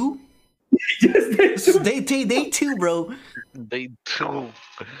day 2? Yes, this is day 2, bro. Day 2.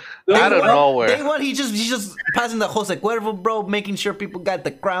 Out of nowhere. Day 1, he just passing the Jose Cuervo, bro, making sure people got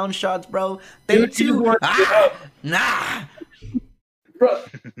the crown shots, bro. Day 2, nah. Bro,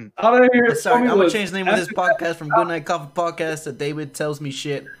 out of here. Sorry, I'm gonna change the name of this podcast from Good Night Coffee Podcast to David Tells Me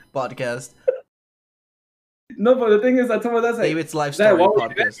Shit Podcast. No, but the thing is, I told my dad, like, David's Life Story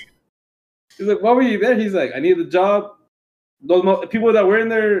Podcast. He's like, why were you there? He's like, I need a job. Those people that were in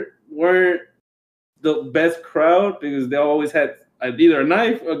there weren't the best crowd because they always had either a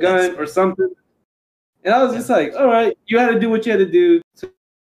knife, a gun, or something. And I was just like, all right, you had to do what you had to do to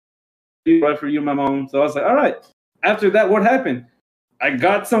be right for you and my mom. So I was like, all right. After that, what happened? I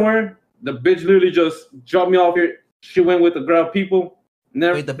got somewhere. The bitch literally just dropped me off here. She went with a crowd of people.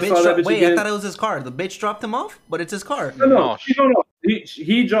 Never wait, the bitch wait, I thought it was his car. The bitch dropped him off, but it's his car. No.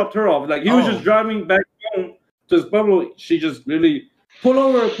 He dropped her off. Like, he was just driving back home to his Pueblo. She just really pulled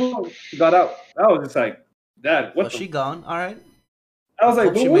over. She got out. I was just like, Dad, what? So she gone. All right. I was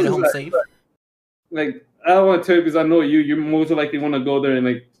like, she made it home safe. Like, I don't want to tell you because I know you. You most likely want to go there and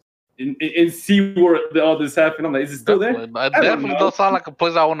like and see where all this happened. I'm like, is it still there? It definitely don't sound like a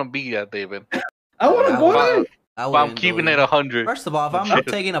place I want to be at, David. I want to go there. I'm keeping it 100. First of all, if I'm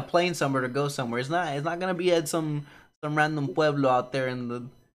taking a plane somewhere to go somewhere, it's not gonna be at some random pueblo out there in the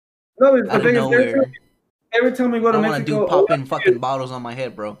nowhere. Every time we go to Mexico, I want to do popping fucking bottles on my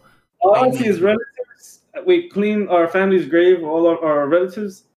head, bro. All I see is relatives. We clean our family's grave, all of our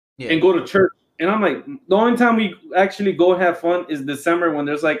relatives, and go to church. And I'm like, the only time we actually go have fun is December when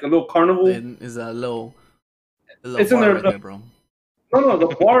there's like a little carnival. Then is a little it's in there, bro. No, the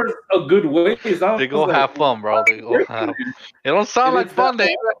bar is a good way. They go have fun, bro. They go have. It don't sound like fun,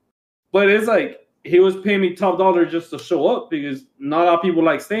 David. But it's like he was paying me top dollar just to show up because not a lot of people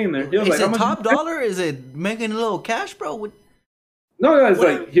like staying there. He was is like, it top dollar? Is it making a little cash, bro? No, it's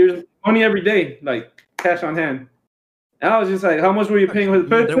like here's money every day, like cash on hand. And I was just like, how much were you paying?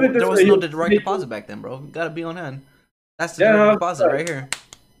 There was no direct deposit back then, bro. You gotta be on hand. That's the direct deposit right here.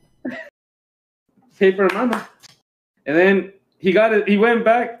 Paper and mama. And then he got it. He went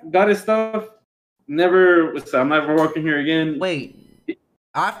back, got his stuff. I'm never working here again. Wait,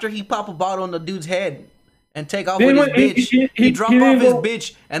 after he pop a bottle on the dude's head and take off with his bitch, he drop off his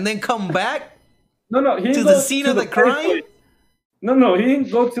bitch and then come back. No, he to the scene of the crime. No, he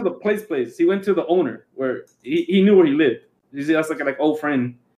didn't go to the place. He went to the owner where he knew where he lived. He's just like old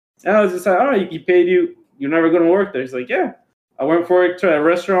friend. And I was just like, all right, he paid you. You're never gonna work there. He's like, yeah. I went for it to a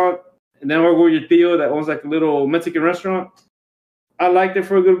restaurant, and then worked with your tío that owns like a little Mexican restaurant. I liked it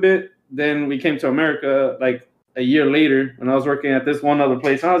for a good bit. Then we came to America like a year later when I was working at this one other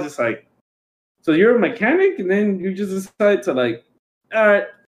place. And I was just like, so you're a mechanic, and then you just decide to like, all right.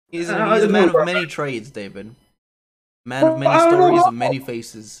 He's a man of many trades, David. Man of many stories and many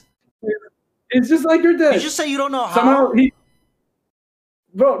faces. It's just like your dad. You just say you don't know how. Somehow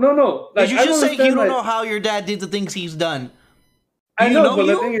Bro, no. Like, you just say you don't know how your dad did the things he's done. I know, but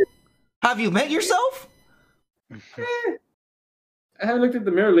the thing is, have you met yourself? I haven't looked at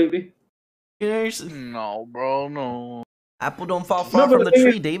the mirror lately. No, bro, no. Apple don't fall far from the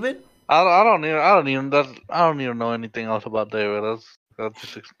tree, David. I don't even know anything else about David. That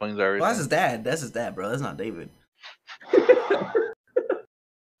just explains everything. Well, that's his dad. That's his dad, bro. That's not David.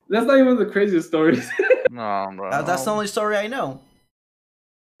 That's not even the craziest stories. No, bro. That's the only story I know.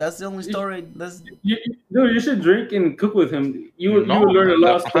 That's the only story. You should drink and cook with him. You would learn a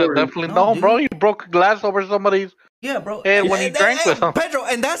lot of stories. Definitely no, bro. You broke a glass over somebody's head when he drank with him. Pedro,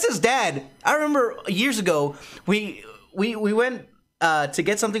 and that's his dad. I remember years ago, we went to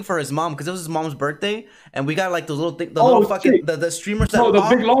get something for his mom because it was his mom's birthday, and we got like those little things, the streamers that pop.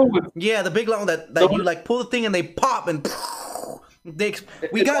 The big long one. Yeah, the big long that you like pull the thing and they pop and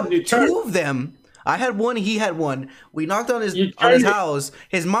we got two of them. I had one, he had one. We knocked on his house.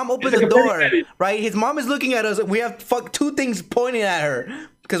 His mom opened the door, right? His mom is looking at us. We have two things pointing at her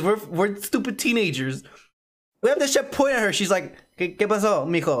because we're stupid teenagers. We have this shit pointing at her. She's like, ¿Qué pasó,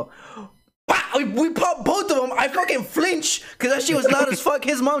 mijo? We popped both of them. I fucking flinch because that shit was loud as fuck.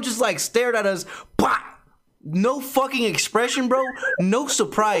 His mom just like stared at us. No fucking expression, bro. No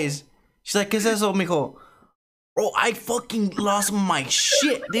surprise. She's like, ¿Qué es eso, mijo? Bro, I fucking lost my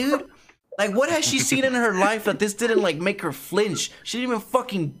shit, dude. Like, what has she seen in her life that this didn't like make her flinch? She didn't even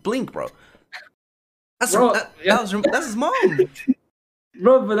fucking blink, bro. That's his mom.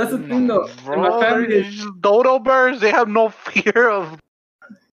 Bro, but that's the thing though. Bro, my family is just dodo birds. They have no fear of.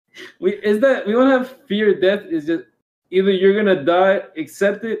 We don't have fear of death. Is just either you're gonna die,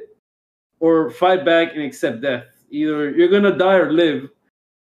 accept it, or fight back and accept death. Either you're gonna die or live.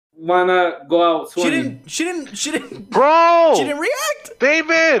 Why not go out swinging? She didn't. Bro, she didn't react.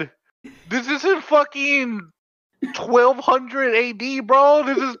 David, this isn't fucking 1200 AD, bro.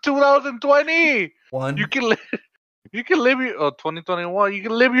 This is 2020. You can live your 2021. You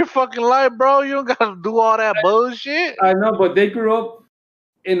can live your fucking life, bro. You don't gotta do all that bullshit. I know, but they grew up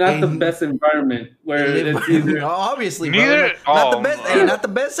in not the best environment where it's either obviously, bro. Not the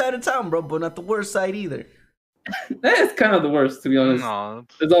best side of town, bro, but not the worst side either. That's kind of the worst, to be honest. No,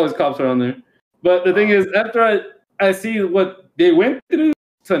 there's always cops around there. But the thing is, after I see what they went through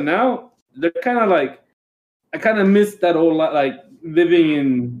to now, they're kind of like, I kind of miss that old like living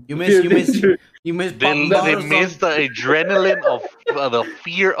in. You miss. They miss the adrenaline of the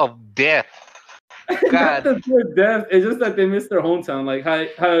fear of death. God. Not the fear of death. It's just that they miss their hometown. Like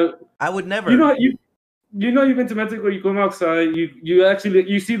how I would never. You've been to Mexico. You come outside.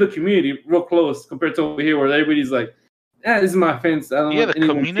 You see the community real close compared to over here, where everybody's like, this is my fence. I don't the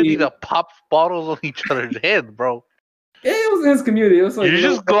community that pops bottles on each other's head, bro. Yeah, it was his community. It was like,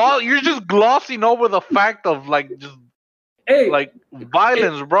 you're just glossing over the fact of like just like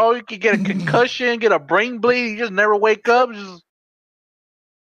violence, bro. You could get a concussion, get a brain bleed. You just never wake up.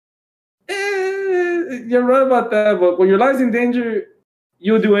 You're right about that, but when your life's in danger,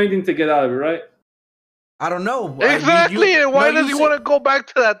 you'll do anything to get out of it, right? I don't know. Exactly. And why does he want to go back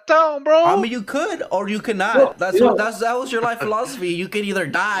to that town, bro? I mean, you could or you could not. That was your life philosophy. You could either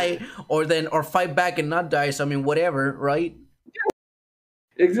die or fight back and not die. So I mean, whatever, right?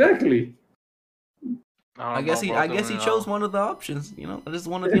 Exactly. I guess he chose one of the options. You know, that is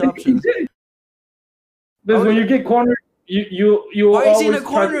one of the options. Because when you get cornered, you why is he in a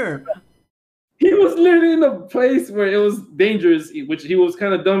corner? He was literally in a place where it was dangerous, which he was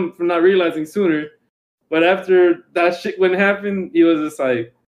kind of dumb for not realizing sooner. But after that shit when happened, he was just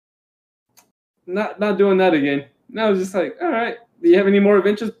like, not doing that again. And I was just like, all right, do you have any more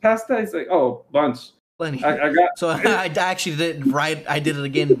adventures past that? He's like, oh, bunch. Plenty. I got. So I actually did right. I did it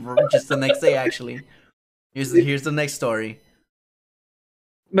again just the next day. Actually, here's the next story.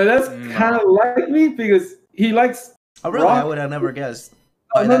 But that's kind of like me because he likes. Oh really? Rock. I would have never guessed.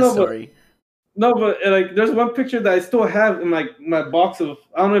 That story. But like, there's one picture that I still have in like my box of.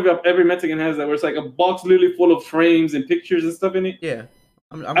 I don't know if every Mexican has that, where it's like a box literally full of frames and pictures and stuff in it. Yeah,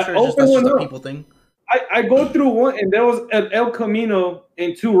 I'm sure that's just a people thing. I go through one, and there was an El Camino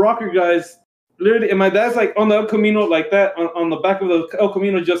and two rocker guys. Literally, and my dad's like on the El Camino like that, on the back of the El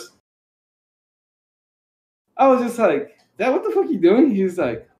Camino, just... I was just like, Dad, what the fuck are you doing? He's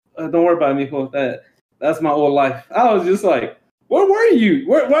like, don't worry about me, that's my old life. I was just like, where were you?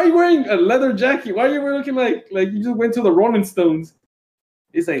 Why are you wearing a leather jacket? Why are you looking like you just went to the Rolling Stones?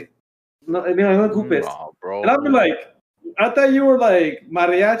 He's like, no, bro. And I'd be like, I thought you were like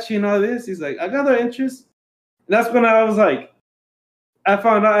mariachi and all this. He's like, I got no interest. And that's when I was like, I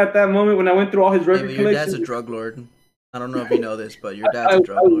found out at that moment when I went through all his record collection. Your dad's a drug lord. I don't know if you know this, but your dad's a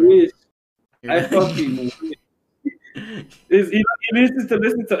drug lord. Wish. I fucking wish. He used to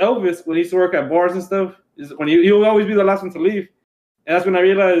listen to Elvis when he used to work at bars and stuff. When he'll always be the last one to leave. And that's when I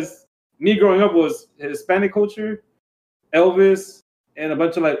realized me growing up was Hispanic culture, Elvis, and a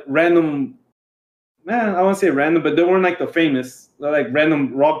bunch of like random, I won't say random, but they weren't like the famous, they're like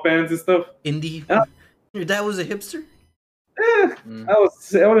random rock bands and stuff. Indie. Your dad was a hipster? I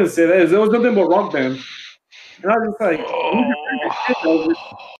wouldn't say that. There was nothing but rock band. And I was just like,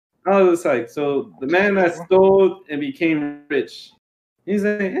 I was just like, so the man that stole and became rich. He's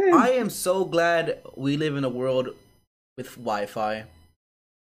like, hey. I am so glad we live in a world with Wi-Fi,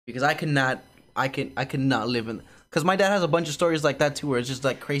 because I could not live in. Because my dad has a bunch of stories like that too, where it's just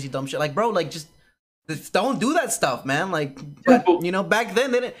like crazy dumb shit. Like, bro, like just don't do that stuff, man. Like, but, back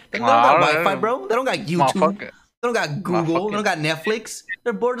then they don't got Wi-Fi, bro. They don't got YouTube. They don't got Google. They don't got Netflix.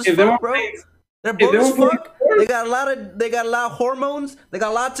 They're bored as fuck, bro. They're bored as fuck. They got a lot of hormones. They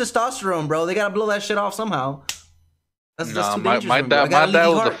got a lot of testosterone, bro. They gotta blow that shit off somehow. That's too dangerous.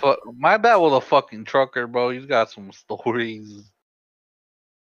 My dad was a fucking trucker, bro. He's got some stories.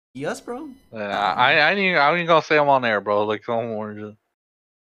 Yes, bro. I ain't gonna say I'm on air, bro. Like, don't worry.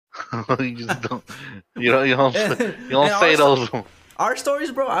 You just don't. You don't say those. Our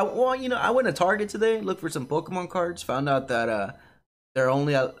stories, bro. I went to Target today, looked for some Pokemon cards. Found out that they're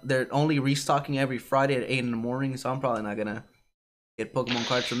only restocking every Friday at 8 in the morning. So I'm probably not gonna get Pokemon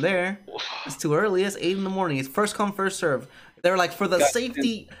cards from there. It's too early. It's 8 in the morning. It's first come, first serve. They're like, for the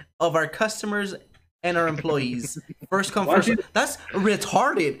safety of our customers and our employees, first come, first serve. That's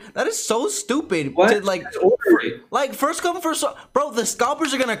retarded. That is so stupid. Like first come, first serve. Bro, the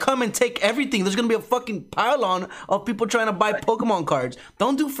scalpers are gonna come and take everything. There's gonna be a fucking pile-on of people trying to buy Pokemon cards.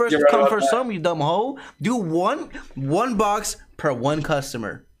 Don't do first come, first serve, you dumb hoe. Do one box per one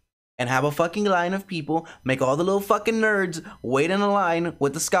customer. And have a fucking line of people, make all the little fucking nerds wait in a line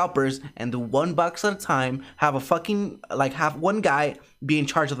with the scalpers and do one box at a time. Have one guy be in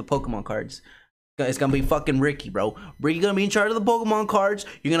charge of the Pokemon cards. It's gonna be fucking Ricky, bro. Ricky's gonna be in charge of the Pokemon cards.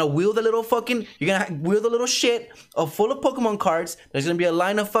 You're gonna wheel the little shit full of Pokemon cards. There's gonna be a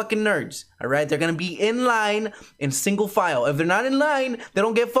line of fucking nerds. Alright? They're gonna be in line in single file. If they're not in line, they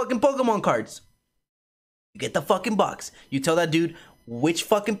don't get fucking Pokemon cards. You get the fucking box. You tell that dude, which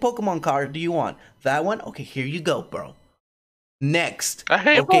fucking Pokemon card do you want? That one? Okay, here you go, bro. Next. I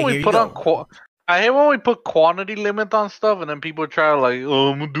hate when we put quantity limit on stuff and then people try to like,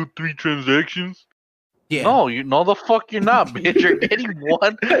 I'm gonna do 3 transactions. Yeah. No, the fuck you're not, bitch. You're getting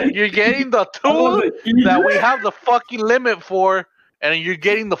one. You're getting the 2 that we have the fucking limit for, and you're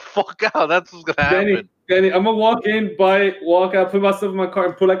getting the fuck out. That's what's gonna happen. Danny, I'm gonna walk in, walk out, put myself in my car,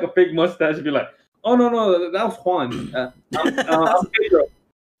 and put like a fake mustache and be like, oh no, that was Juan. I'm Pedro.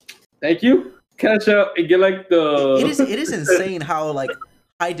 Thank you. Catch up and get like the. It is insane how like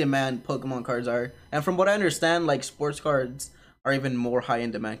high demand Pokemon cards are, and from what I understand, like sports cards are even more high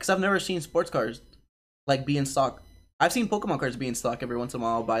in demand. Because I've never seen sports cards like be in stock. I've seen Pokemon cards be in stock every once in a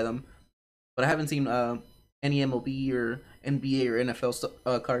while. I'll buy them, but I haven't seen any MLB or NBA or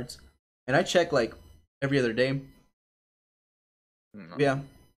NFL cards. And I check like every other day. No. Yeah.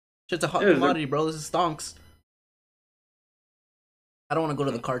 It's a hot commodity, bro. This is stonks. I don't want to go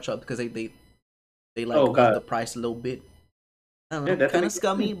to the card shop because they like cut the price a little bit. I don't know, kind of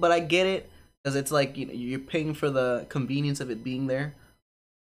scummy, but I get it because it's like you're paying for the convenience of it being there.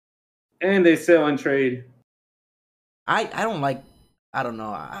 And they sell and trade. I don't like. I don't know.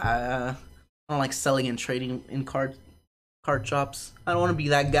 I I don't like selling and trading in card shops. I don't want to be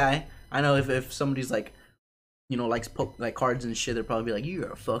that guy. I know if somebody's like, you know, likes like cards and shit, they'll probably be like,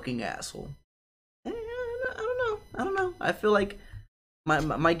 "You're a fucking asshole." I don't know. I feel like might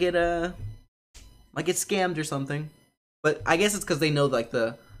get scammed or something. But I guess it's because they know like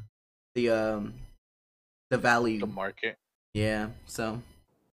the value, the market. Yeah, so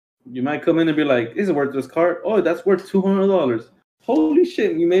you might come in and be like, "Is it worth this card? Oh, that's worth $200. Holy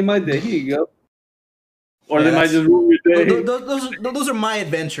shit! You made my day. Here you go." Or yeah, they might just ruin your day. Those are my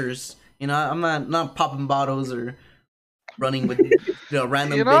adventures. You know, I'm not popping bottles or running with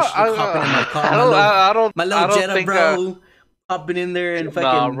random bitch hopping in my car. My little Jetta, bro, hopping in there and fucking.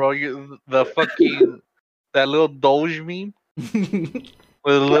 Nah, bro, the fucking that little Doge meme with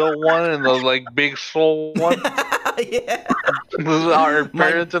the little one and the like big soul one. Yeah, this is our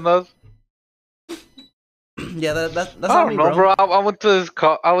parents and us. Yeah, that's I don't know, bro. I went to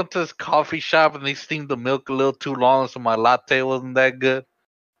this coffee shop and they steamed the milk a little too long, so my latte wasn't that good.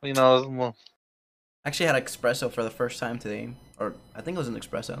 You know, it was more... I actually had espresso for the first time today, or I think it was an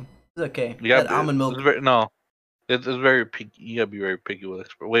espresso. It's okay. Yeah, almond milk. It's very picky. You gotta be very picky with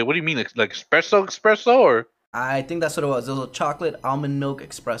espresso. Wait, what do you mean, like espresso, or? I think that's what it was. It was a chocolate almond milk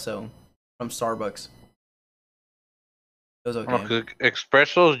espresso from Starbucks. It was okay.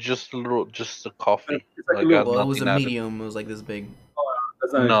 Espresso is just a coffee. It was a medium. It was like this big.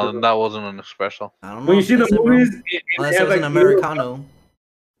 No, that wasn't an espresso. I don't know. When you see the movies, unless it was an Americano.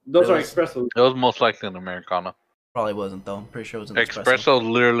 Those are espressos. It was most likely an Americano. Probably wasn't though. I'm pretty sure it was an espresso. Espresso is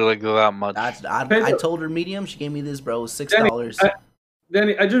literally like that much. I told her medium. She gave me this, bro. It was $6.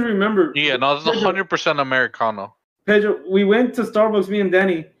 Danny, I just remember. Yeah, no, it's 100% Americano. Pedro, we went to Starbucks, me and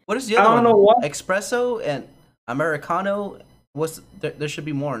Danny. What is the other one? I don't know what. Espresso and Americano. There should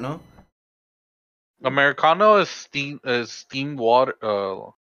be more, no? Americano is steamed water.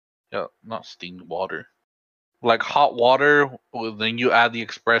 Yeah, not steamed water. Like hot water. Then you add the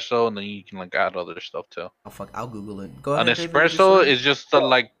espresso, and then you can like add other stuff too. Oh fuck, I'll Google it. Go ahead. An espresso is just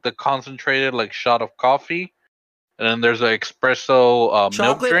the concentrated like shot of coffee, and then there's an espresso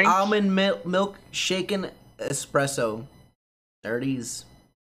milk drink. Chocolate almond milk shaken espresso. 30s.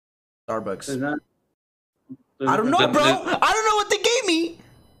 Starbucks. I don't know, bro. I don't know what they gave me.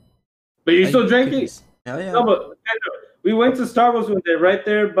 But you still drank it? Hell yeah. No, but we went to Starbucks one day, right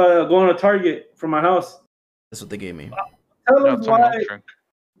there by going to Target from my house. That's what they gave me.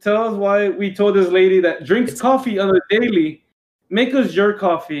 Tell us why we told this lady that drinks coffee on a daily, make us your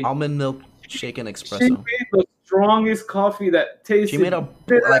coffee. Almond milk shaken espresso. She made the strongest coffee that tasted. She made a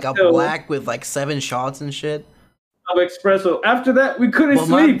black with like 7 shots and shit. Of espresso. After that, we couldn't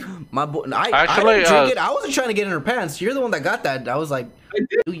sleep. My boy, I didn't drink it. I wasn't trying to get in her pants. You're the one that got that. I was like, I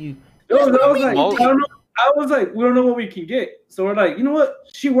did. I was like, we don't know what we can get. So we're like, you know what?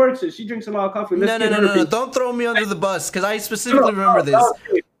 She works it. She drinks a lot of coffee. No. Don't throw me under the bus, because I specifically remember this.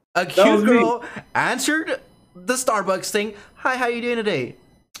 A cute girl answered the Starbucks thing. Hi, how you doing today?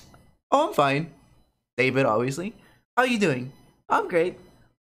 Oh, I'm fine. David, obviously. How you doing? I'm great.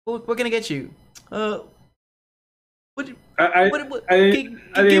 What can I get you? What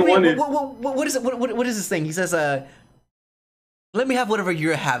is this thing? He says, let me have whatever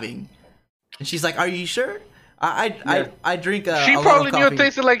you're having. And she's like, are you sure? I drink she probably knew it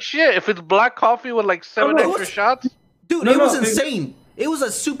tasted like shit. If it's black coffee with like 7 extra shots. Dude, it was insane. It was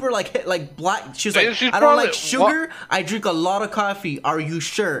a super like black. She was like, I don't like sugar. I drink a lot of coffee. Are you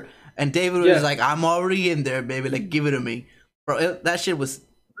sure? And David was like, I'm already in there, baby. Like, give it to me. Bro, that shit was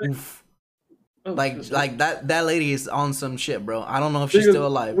oof. Like that lady is on some shit, bro. I don't know if she's still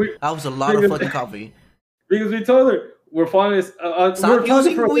alive. That was a lot of fucking coffee. Because we told her we're finding this. Stop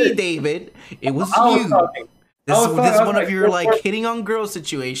using we, David. It was you. This is one of your like hitting on girl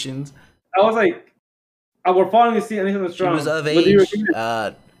situations. I was like, we're finally seeing anything that's strong. She was of age.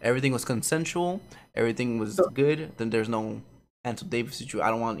 Everything was consensual. Everything was good. Then there's no Ansel Davis situation.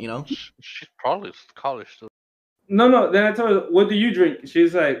 I don't want, She's probably college still. No. Then I told her, what do you drink?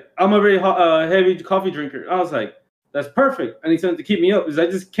 She's like, I'm a very heavy coffee drinker. I was like, that's perfect. I need something to keep me up because I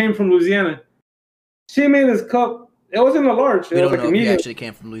just came from Louisiana. She made this cup. It wasn't a large. It was like a medium. You actually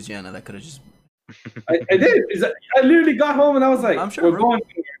came from Louisiana. That could have just. I did. I literally got home and I was like, I'm sure, we're going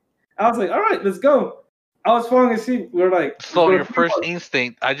somewhere. I was like, all right, let's go. I was falling asleep. We're like. So your first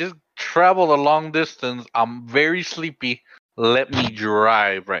instinct, I just traveled a long distance. I'm very sleepy. Let me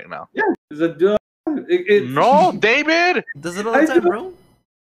drive right now. Yeah. No, David. Does it all the time, bro?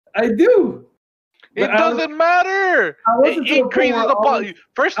 I do. It doesn't matter. It increases the body.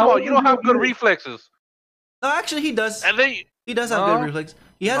 First of all, you don't have good reflexes. No, actually, he does. And then he does have good reflexes.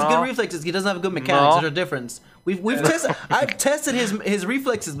 He has good reflexes. He doesn't have good mechanics. There's a difference. We've tested. I've tested his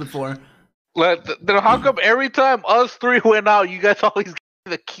reflexes before. Then how come every time us three went out, you guys always give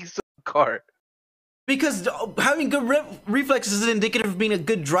me the keys to the car? Because having good reflexes is indicative of being a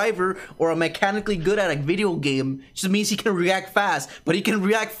good driver or a mechanically good at a video game. Just means he can react fast, but he can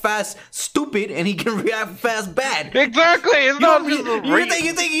react fast stupid and he can react fast bad. Exactly. It's not just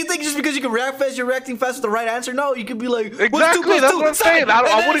you think just because you can react fast, you're reacting fast with the right answer? No, you could be like, exactly. That's what I'm saying.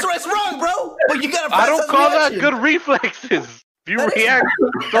 That's wrong, bro. But you got a fast I don't call that good reflexes. You react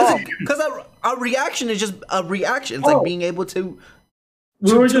because a reaction is just a reaction. It's like being able to.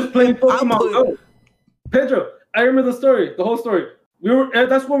 We were just playing Pokemon Go. Pedro, I remember the story, the whole story.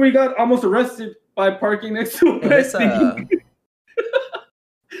 That's when we got almost arrested by parking next to a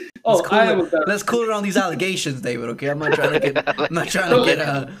let's cool it on these allegations, David. Okay, I'm not trying to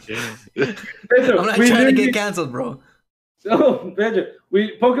get canceled, bro. So, Pedro,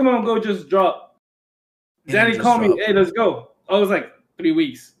 Pokemon Go just dropped. Danny called me, hey, let's go. I was like 3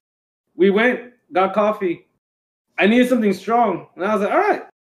 weeks. We went, got coffee. I needed something strong, and I was like, all right.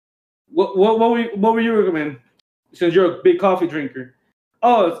 What were you recommend? Since you're a big coffee drinker.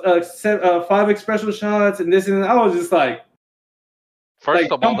 Oh, 5 espresso shots and this and that. I was just like,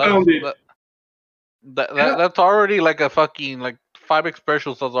 first of all, that's already like a fucking 5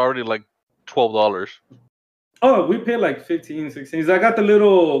 espressos. That's already like $12. Oh, we paid like 15, 16. I got the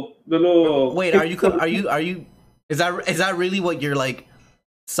little. Wait, are you? Is that really what you're like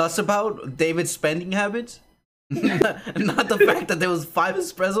sus about? David's spending habits? Not the fact that there was 5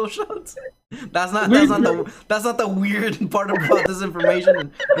 espresso shots. That's not the weird part about this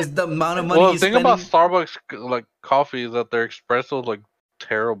information. Is the amount of money. Well, the thing about Starbucks coffee is that their espresso is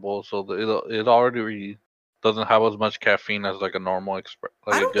terrible, so it already doesn't have as much caffeine as a normal espresso.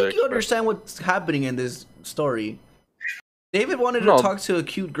 I don't think you understand what's happening in this story. David wanted to talk to a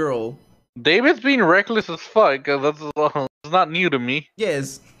cute girl. David's being reckless as fuck. That's not new to me.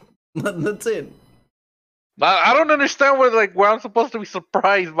 Yes, that's it. I don't understand where I'm supposed to be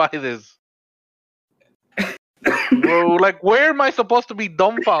surprised by this. Bro, where am I supposed to be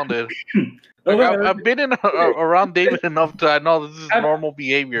dumbfounded? I've been around David enough to know this is normal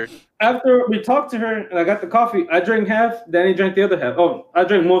behavior. After we talked to her and I got the coffee, I drank half, Danny drank the other half. Oh, I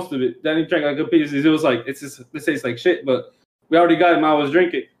drank most of it. Danny drank a piece. It was this tastes like shit, but we already got him. I was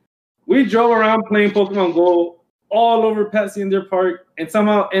drinking. We drove around playing Pokemon Go all over Patsy and Deer Park and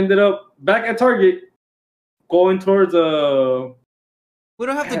somehow ended up back at Target. Going towards we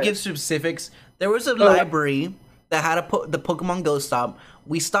don't have to give specifics. There was a library that had the Pokemon Go stop.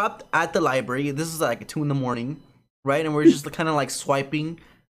 We stopped at the library. This is like 2 a.m, right? And we're just kind of swiping,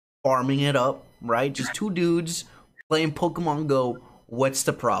 farming it up, right? Just 2 dudes playing Pokemon Go. What's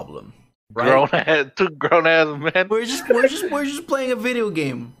the problem? Right? Two grown ass men. We're just playing a video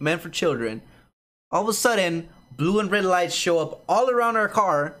game meant for children. All of a sudden, blue and red lights show up all around our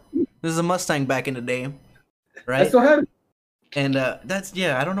car. This is a Mustang back in the day. Right? I still have it. And I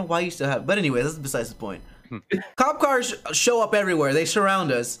don't know why you still have it. But anyway, that's besides the point. Cop cars show up everywhere. They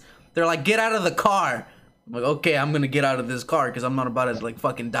surround us. They're like, get out of the car. I'm like, okay, I'm gonna get out of this car because I'm not about to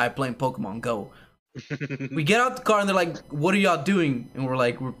fucking die playing Pokemon Go. We get out the car and they're like, what are y'all doing? And we're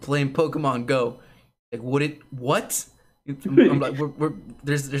like, we're playing Pokemon Go. Like, what? I'm like,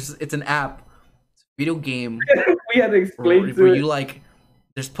 it's an app. It's a video game. We had to explain where you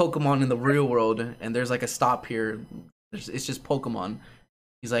there's Pokemon in the real world, and there's a stop here. It's just Pokemon.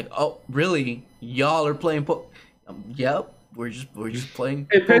 He's like, oh, really? Y'all are playing yep, we're just playing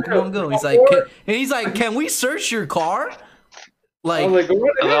Pokemon Go. He's like, can we search your car? And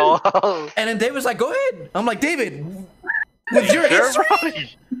then David's like, go ahead. I'm like, David, with your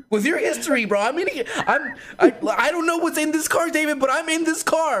history, bro. I mean, I don't know what's in this car, David, but I'm in this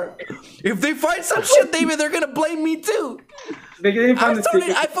car. If they find some shit, David, they're gonna blame me too.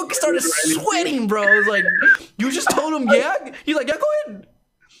 I fucking started sweating, bro. I was like, you just told him, yeah? He's like, yeah, go ahead.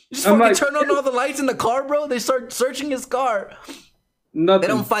 You just fucking turn on all the lights in the car, bro. They start searching his car. Nothing. They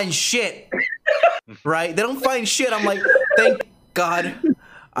don't find shit. Right? They don't find shit. I'm like, thank God.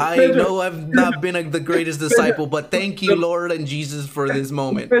 I know I've not been the greatest disciple, but thank you, Lord and Jesus, for this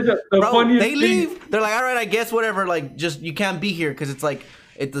moment. Bro, they leave. They're like, all right, I guess whatever. Just you can't be here because it's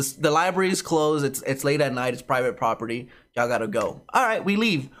the library is closed. It's late at night. It's private property. Y'all gotta go. All right, we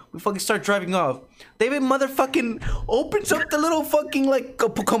leave. We fucking start driving off. David motherfucking opens up the little fucking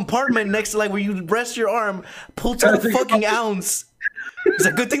compartment next to where you rest your arm, pulls out a fucking ounce. It's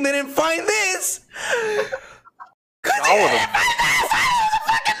a good thing they didn't find this.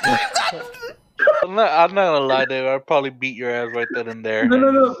 I'm not gonna lie, Dave. I'd probably beat your ass right then and there.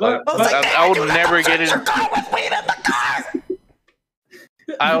 No. I would never get in.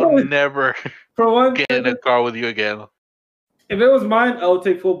 I would never get in a car with you again. If it was mine, I would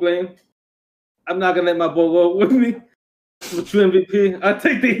take full blame. I'm not gonna let my boy go with me. I'm a true MVP. I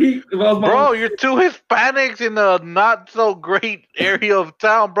take the heat. Bro, you're two Hispanics in a not so great area of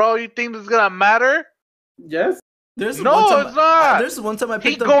town, bro. You think this is gonna matter? Yes. It's not. There's one time I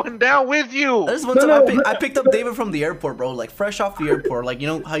picked up. He's going down with you. There's one time I picked up David from the airport, bro. Like fresh off the airport. Like, you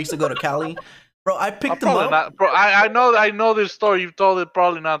know how I used to go to Cali, bro. I picked him up. Not, bro, I know this story. You've told it.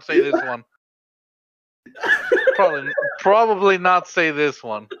 Probably not say this one. probably not say this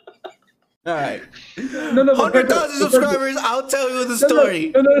one. All right. No, 100,000 subscribers. I'll tell you the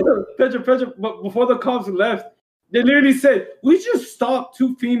story. No. Pedro. But before the cops left, they literally said, "We just stopped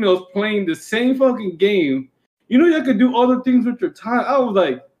two females playing the same fucking game. You know, you could do other things with your time." I was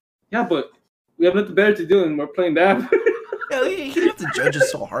like, "Yeah, but we have nothing better to do, and we're playing that." Yeah, he didn't have to judge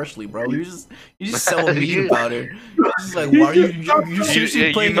us so harshly, bro. You're just so mean about it. Just like, why are you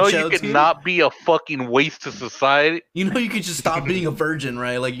seriously playing a child? You know, you could not be a fucking waste to society. You know, you could just stop being a virgin,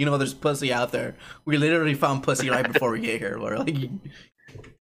 right? Like, you know, there's pussy out there. We literally found pussy right before we get here. We're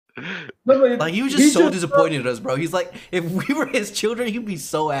like, he was just so disappointed in us, bro. He's like, if we were his children, he'd be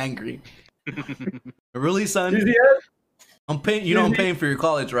so angry. Really, son? I'm paying. You know, I'm paying for your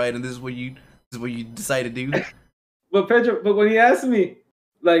college, right? And this is what you decide to do. But Pedro, when he asked me,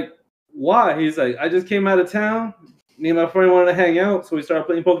 like, why? He's like, I just came out of town. Me and my friend wanted to hang out, so we started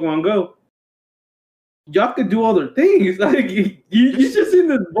playing Pokemon Go. Y'all could do other things. Like, you just in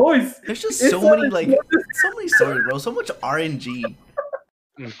this voice. There's just so many stories, bro. So much RNG.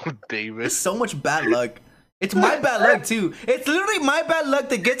 David. There's so much bad luck. It's my bad luck too. It's literally my bad luck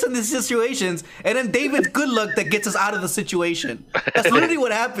that gets in these situations, and then David's good luck that gets us out of the situation. That's literally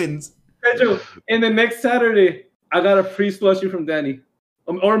what happens. Pedro, and the next Saturday, I got a free slushie from Danny.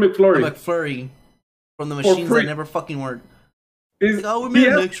 Or McFlurry. McFlurry. From the machines that never fucking work. Like, oh, we made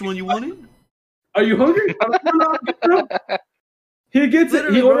an extra one. You want it? Are you hungry? He gets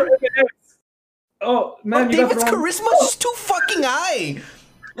literally, it. He orders it. Oh, man. David's charisma is too fucking high.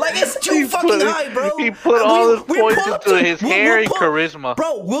 Like, it's too fucking high, bro. He put all his points into his hair and charisma.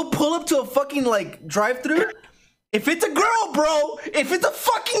 Bro, we'll pull up to a fucking, like, drive-thru. If it's a girl, bro, if it's a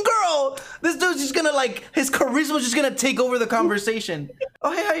fucking girl, this dude's just gonna, like, his charisma's just gonna take over the conversation.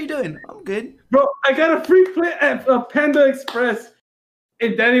 Oh, hey, how you doing? I'm good. Bro, I got a free plate at Panda Express.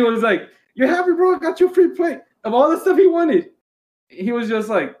 And Danny was like, "You happy, bro? I got you a free plate." Of all the stuff he wanted. He was just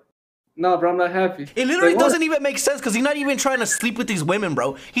like, "No, bro, I'm not happy." It literally doesn't even make sense because he's not even trying to sleep with these women,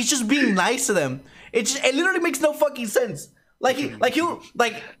 bro. He's just being nice to them. It literally makes no fucking sense.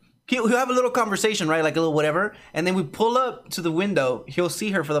 He'll have a little conversation, right? Like a little whatever, and then we pull up to the window. He'll see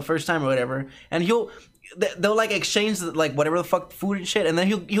her for the first time or whatever, and they'll like exchange like whatever the fuck food and shit, and then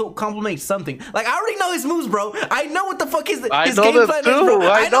he'll compliment something. Like, I already know his moves, bro. I know what the fuck his game plan is, bro.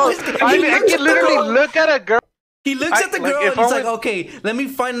 I know. I can literally look at a girl. He looks at the girl and he's like, "Okay, let me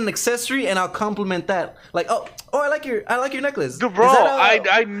find an accessory and I'll compliment that." Like, oh, I like your necklace, dude, bro.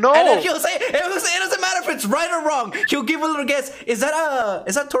 I know. And then he'll say, it doesn't matter if it's right or wrong. He'll give a little guess. Is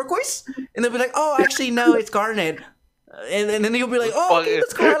that turquoise? And they'll be like, "Oh, actually, no, it's garnet." And then he'll be like, "Oh, okay,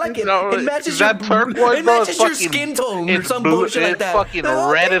 that's cool. I like it. No, it matches your skin tone or some bullshit like that." It's fucking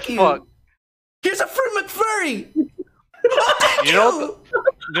red as fuck. Here's a free McFlurry. You know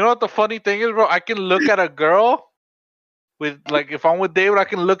what the funny thing is, bro? I can look at a girl. If I'm with David, I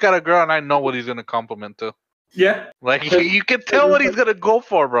can look at a girl and I know what he's gonna compliment to. Yeah. Like, you can tell what he's gonna go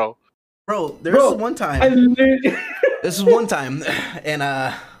for, bro. Bro, there's one time. This is one time,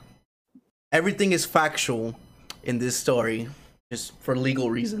 and everything is factual in this story, just for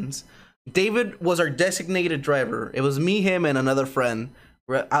legal reasons. David was our designated driver. It was me, him, and another friend.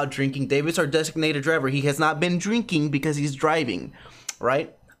 We're out drinking. David's our designated driver. He has not been drinking because he's driving,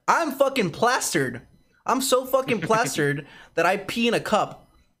 right? I'm fucking plastered. I'm so fucking plastered that I pee in a cup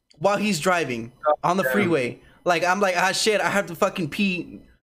while he's driving on the freeway. Like, I'm like, shit, I have to fucking pee.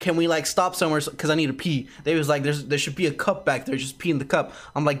 Can we like stop somewhere because I need to pee? David was like, there should be a cup back there. Just pee in the cup.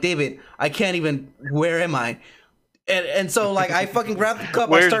 I'm like, David, I can't even. Where am I? And so like I fucking grab the cup.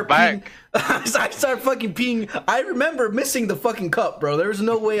 I start peeing. I start fucking peeing. I remember missing the fucking cup, bro. There's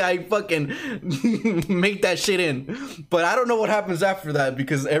no way I fucking make that shit in. But I don't know what happens after that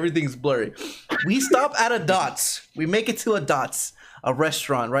because everything's blurry. We stop at a Dots. We make it to a Dots, a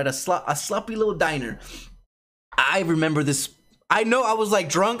restaurant, right? A sloppy little diner. I remember this. I know I was like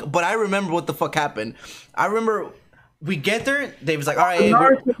drunk, but I remember what the fuck happened. I remember we get there. David's like, "All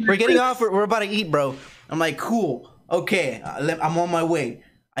right, we're getting off. We're about to eat, bro." I'm like, "Cool. Okay, I'm on my way."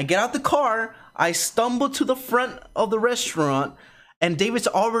 I get out the car. I stumble to the front of the restaurant, and David's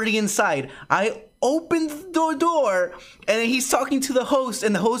already inside. I opened the door, and he's talking to the host,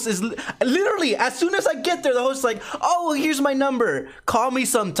 and the host is literally, as soon as I get there, the host's like, oh, here's my number. Call me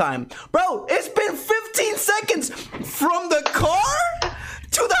sometime. Bro, it's been 15 seconds from the car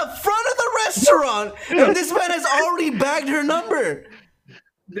to the front of the restaurant, and this man has already bagged her number.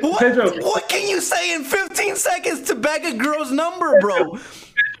 What can you say in 15 seconds to bag a girl's number, bro?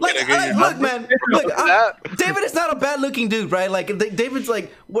 Like, look, man. Look, David is not a bad-looking dude, right? Like, David's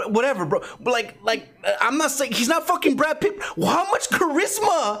like, whatever, bro. But like, I'm not saying he's not fucking Brad Pitt. Well, how much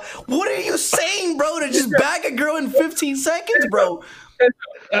charisma? What are you saying, bro? To just bag a girl in 15 seconds, bro?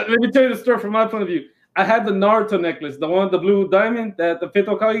 Let me tell you the story from my point of view. I had the Naruto necklace, the one with the blue diamond that the fifth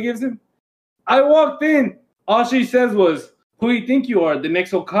Hokage gives him. I walked in. All she says was, "Who do you think you are? The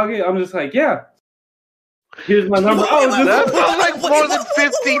next Hokage?" I'm just like, "Yeah." Here's my number. That sounds like more than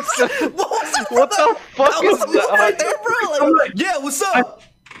 15 seconds. What the fuck is that? Right there, bro. Like, yeah, what's up?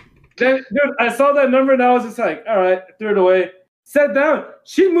 Dude, I saw that number and I was just like, all right, threw it away. Sat down.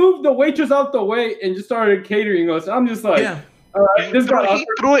 She moved the waitress out the way and just started catering us. I'm just like, yeah. All right, he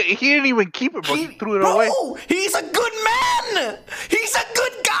threw it. He didn't even keep it, bro. He threw it away. He's a good man. He's a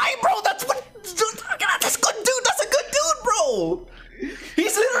good guy, bro. That's what. That's good, dude. That's a good dude, bro.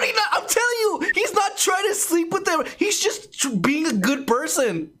 He's literally not. I'm telling you, he's not trying to sleep with them. He's just being a good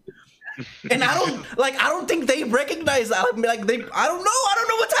person. And I don't think they recognize that. I don't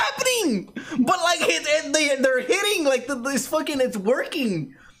know what's happening. But like, they're hitting like this fucking. It's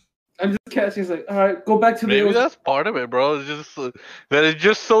working. I'm just catching. It's like, all right, go back to the. Maybe that's part of it, bro. It's just that it's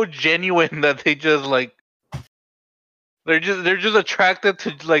just so genuine that they just like. They're just attracted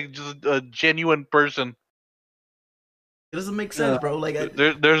to like just a genuine person. It doesn't make sense, bro. Like,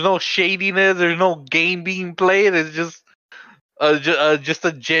 there's no shadiness. There's no game being played. It's just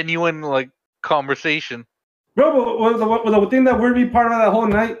a genuine like conversation. Bro, the thing that weirded me part of that whole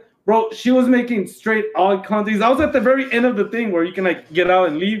night, bro, she was making straight eye contact. I was at the very end of the thing where you can like get out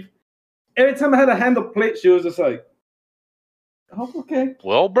and leave. Every time I had to hand the plate, she was just like, "Oh, okay."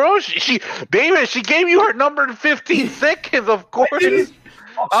 Well, bro, David, she gave you her number in 15 seconds. Of course,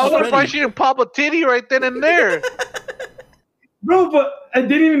 I was surprised she didn't pop a titty right then and there. Bro, but I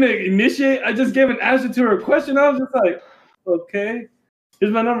didn't even initiate. I just gave an answer to her question. I was just like, okay.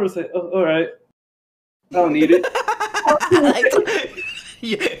 Here's my number. Say, oh, all right. I don't need it.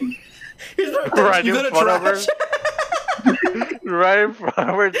 Yeah. Right in front of her. Right in front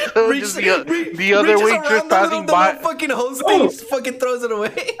of her. So just the other waitress passing by. Fucking host thing fucking throws it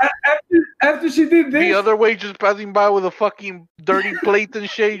away. After she did this. The other waitress passing by with a fucking dirty plate and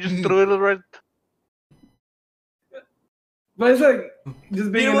shit. You just threw it right. But it's like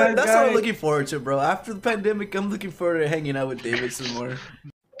just being That's what I'm looking forward to, bro. After the pandemic, I'm looking forward to hanging out with David some more.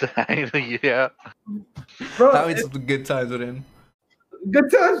 Yeah. Bro, having some good times with him.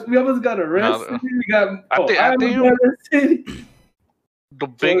 Good times. We almost got arrested. We got. I think the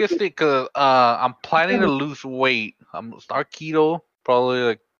biggest thing, cause I'm planning to lose weight. I'm gonna start keto probably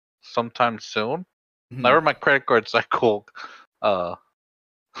like sometime soon. Whenever my credit card cycle,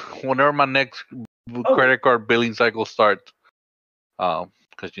 whenever my next credit card billing cycle starts.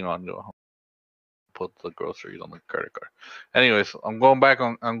 Because you know I'm gonna put the groceries on the credit card. Anyways, I'm gonna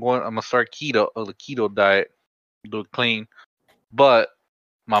start the keto diet, do it clean. But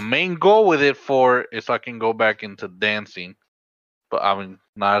my main goal with it is I can go back into dancing. But I mean,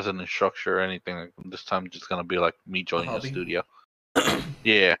 not as an instructor or anything. Like, this time, just gonna be like me joining the studio.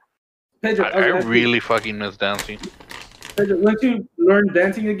 Yeah, Pedro, I really fucking miss dancing. Pedro, once you learn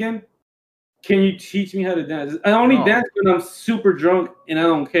dancing again. Can you teach me how to dance? I only dance when I'm super drunk and I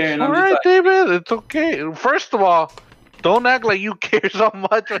don't care. And all right, David, it's okay. First of all, don't act like you care so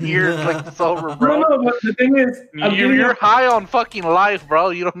much when you're like sober, bro. No, but the thing is, you're high on fucking life, bro.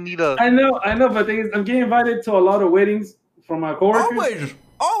 You don't need a. I know, but the thing is, I'm getting invited to a lot of weddings from my coworkers.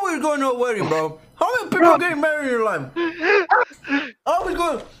 Always going to a wedding, bro. How many people getting married in your life? Always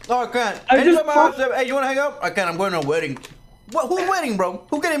going. Oh, I can't. Anytime I ask them, hey, you want to hang out? I can't. I'm going to a wedding. What? Who's wedding, bro?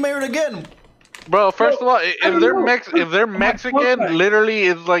 Who getting married again? Bro, first of all, if they're Mexican, literally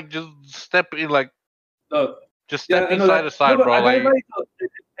it's like just step in like just stepping side to side, bro. Like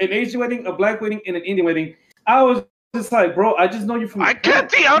an Asian wedding, a black wedding, and an Indian wedding. I was just like, bro, I just know you from. I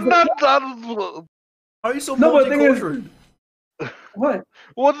can't see. I'm not. Are you so multicultural? What?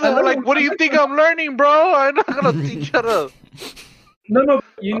 What do you think I'm learning, bro? I'm not gonna teach you to. No,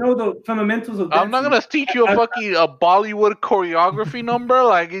 you know the fundamentals of dancing. I'm not gonna teach you a Bollywood choreography number.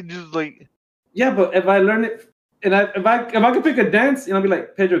 Like it just like. Yeah, but if I learn it, and if I could pick a dance, and I'll be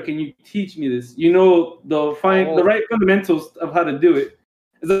like, Pedro, can you teach me this? You know the right fundamentals of how to do it.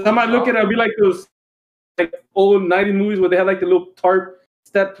 I might look at it, I'll be like those like old 90s movies where they have like the little tarp.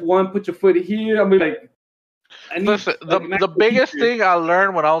 Step 1, put your foot here. I'm like, listen, the biggest thing I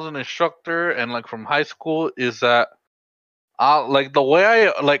learned when I was an instructor and like from high school is that like the way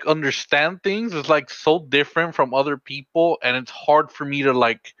I like understand things is like so different from other people, and it's hard for me to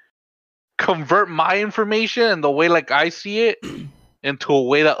like convert my information and the way like I see it into a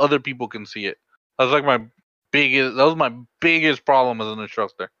way that other people can see it. That was my biggest problem as an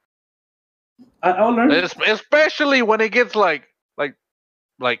instructor. I'll learn, especially when it gets like.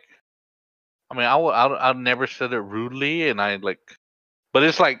 I mean, I never said it rudely, and but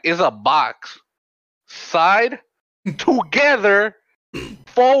it's like it's a box, side, together,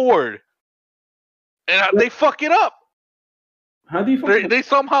 forward, and they fuck it up. How do you? They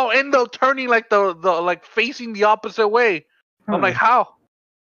somehow end up turning like the like facing the opposite way. Huh. I'm like, how?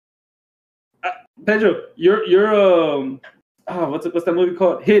 Pedro, you're what's that movie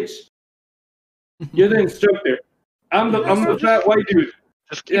called? Hitch. You're the instructor. I'm the fat white dude.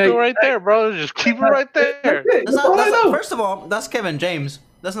 Just keep it right there, bro. Just keep it right there. First of all, that's Kevin James.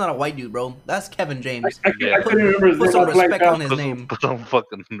 That's not a white dude, bro. That's Kevin James. I couldn't remember. Put some respect on his name. Put some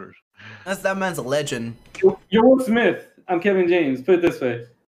fucking nerves. That man's a legend. You're Will Smith. I'm Kevin James. Put it this way.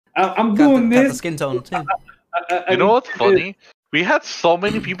 I'm doing this. Got the skin tone too. You know what's funny? We had so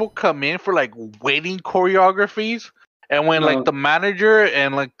many people come in for like wedding choreographies, and when like the manager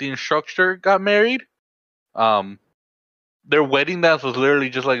and like the instructor got married, their wedding dance was literally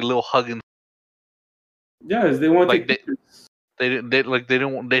just like a little hugging. Yes, they want like they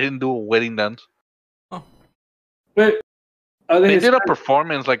didn't do a wedding dance. Oh. But they did a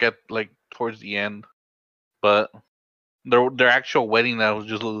performance like at like towards the end, but their actual wedding dance was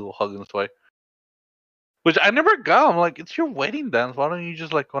just a little hugging sway. Which I never got. I'm like, it's your wedding dance. Why don't you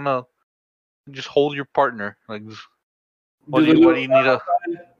just like wanna just hold your partner? Like, what do you need to?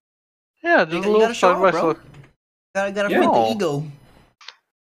 Yeah, just a little side by side. Gotta fit the ego.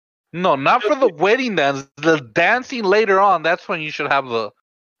 No, not for the wedding dance. The dancing later on. That's when you should have like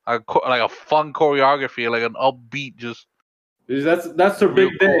a fun choreography, like an upbeat. Just that's their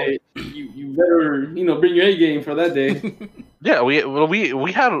big day. You better bring your A game for that day. Yeah, we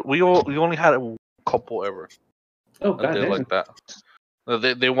only had a couple ever. Oh, God, did like that.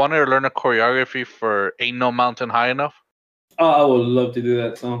 They wanted to learn a choreography for "Ain't No Mountain High Enough." Oh, I would love to do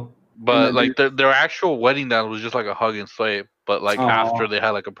that song. But like their actual wedding dance was just like a hug and sway, but like after they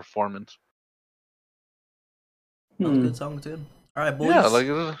had like a performance. That was a good song too. All right, boys. Yeah, like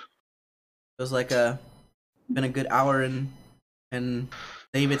it was like been a good hour in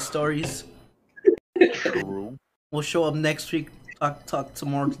David's stories. True. We'll show up next week. Talk some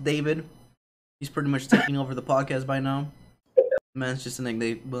more to David. He's pretty much taking over the podcast by now. Man's just an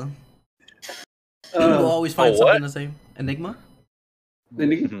enigma. We'll always find something to say. Enigma?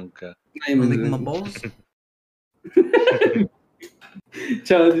 Okay. Enigma balls?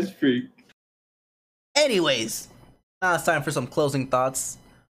 Childish freak. Anyways, now it's time for some closing thoughts.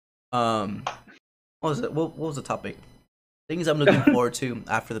 What was it? What was the topic? Things I'm looking forward to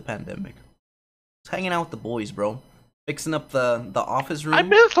after the pandemic. Just hanging out with the boys, bro. Fixing up the office room. I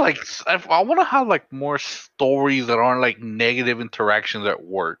miss I want to have like more stories that aren't like negative interactions at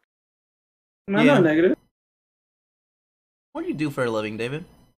work. No, not negative. What do you do for a living, David?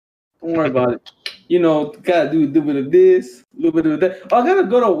 Don't worry about it. Gotta do a little bit of this, a little bit of that. I gotta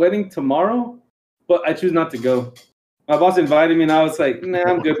go to a wedding tomorrow, but I choose not to go. My boss invited me, and I was like, "Nah,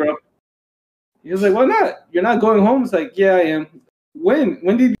 I'm good, bro." He was like, "Why not? You're not going home?" It's like, "Yeah, I am." When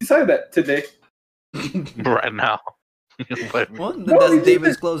did you decide that? Today? Right now. Well, that's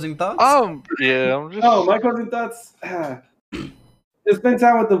David's closing thoughts. Yeah, I'm just. Oh, my closing thoughts. Just spend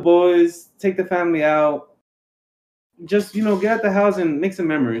time with the boys. Take the family out. Just get out the house and make some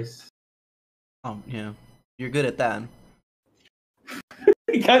memories. Oh yeah, you're good at that.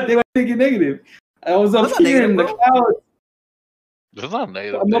 God damn, I think you're negative. I was up here in the clouds. It's not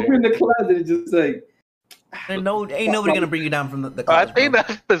negative. I'm up here in the clouds and it's just like. Ain't nobody gonna bring you down from the clouds. I think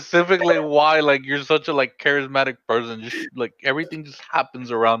that's specifically why like you're such a like charismatic person. Just like everything just happens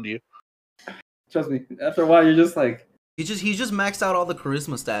around you. Trust me. After a while, you're just like. He's just maxed out all the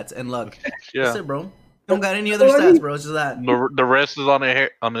charisma stats and luck. Yeah. That's it, bro. You don't got any other stats, bro. It's just that. The rest is on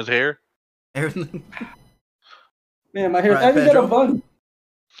his hair. Man, my hair. I haven't got a bun.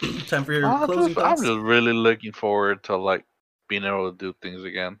 Time for your closing thoughts. I'm just really looking forward to like being able to do things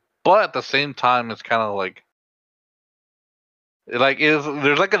again. But at the same time, it's kind of like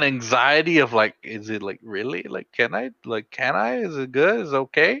there's like an anxiety of like, is it like really like can I is it good, is it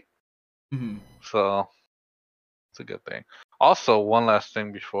okay? Mm-hmm. So it's a good thing. Also, one last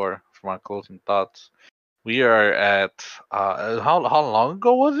thing for my closing thoughts We are at how long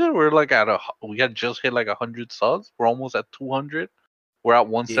ago was it? We're like we had just hit like 100 subs. We're almost at 200. We're at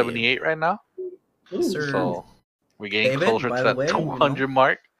 178 right now. So we're getting closer to that 200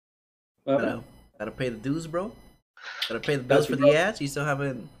 mark. Gotta pay the dues, bro. Gotta pay the bills for the ads. You still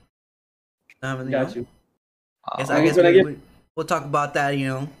haven't. Got you. I guess we'll talk about that.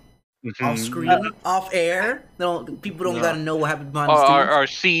 Off screen, off air. People don't gotta know what happened behind the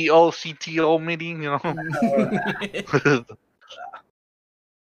scenes. Our CEO, CTO meeting,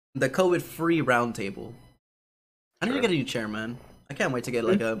 The COVID-free roundtable. I need to get a new chair, man. I can't wait to get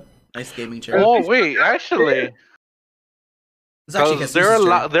like a nice gaming chair. Oh wait, actually, because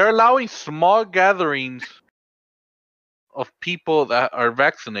they're allowing small gatherings of people that are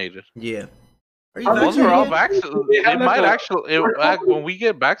vaccinated. Yeah. Once we're all vaccinated, it might actually. When we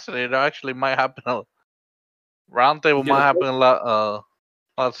get vaccinated, it actually might happen. Roundtable might happen a lot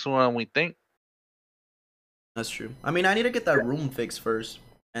sooner than we think. That's true. I mean, I need to get that room fixed first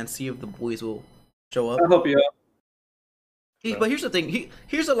and see if the boys will show up. I'll help you out. But here's the thing.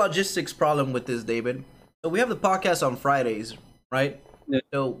 Here's a logistics problem with this, David. So we have the podcast on Fridays, right? Yeah.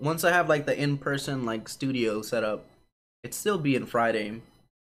 So once I have like the in-person like studio set up, it'd still be on Friday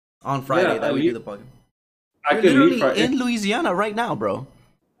that we do the podcast. I can leave Friday. In Louisiana right now, bro.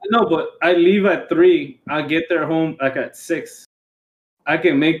 No, but I leave at 3. I get there home like at 6. I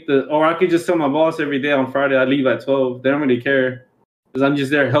can or I could just tell my boss every day on Friday I leave at 12. They don't really care because I'm just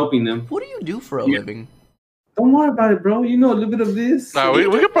there helping them. What do you do for a living? Don't worry about it, bro. You know a little bit of this. No, we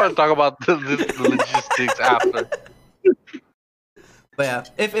could probably talk about the logistics after. But yeah,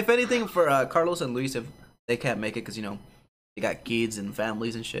 if anything for Carlos and Luis, if they can't make it because they got kids and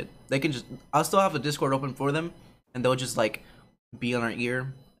families and shit, they can I'll still have the Discord open for them, and they'll just like be on our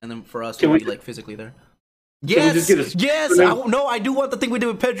ear, and then for us we'll be like physically there. Yes, yes. I do want the thing we did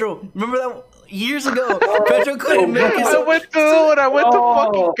with Pedro. Remember that years ago? Pedro couldn't make it. I went to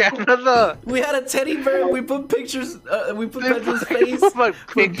fucking Canada. We had a teddy bear. We put pictures. We put Pedro's face my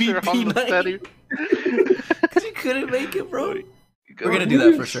picture on the teddy. Because he couldn't make it, bro. We're gonna do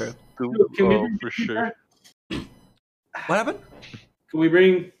that for sure. For sure. What happened? Can we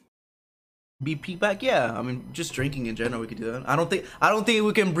bring BP back? Yeah, I mean, just drinking in general, we could do that. I don't think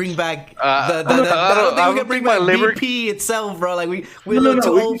we can bring back I don't think we can bring back BP itself, bro. Like we look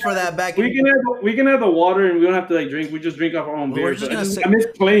too old for that back. We can have the water, and we don't have to like drink. We just drink off our own beer. We're just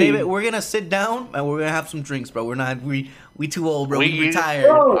gonna David, we're gonna sit down and we're gonna have some drinks, bro. We're not we too old, bro. We retired.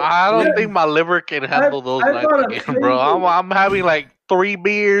 Bro, I don't think my liver can handle those nights again, bro. I'm having like 3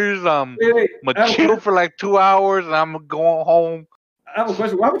 beers. I'm gonna chill for like 2 hours, and I'm going home. I have a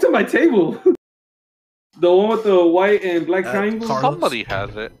question. What happened to my table? The one with the white and black triangle? Somebody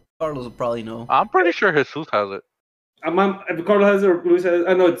has it. Carlos will probably know. I'm pretty sure Jesus has it. If Carlos has it or Luis has it,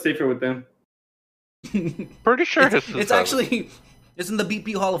 I know it's safer with them. Pretty sure Jesus has it's actually... It's in the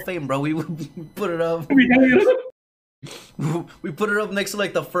BP Hall of Fame, bro. We put it up. We put it up next to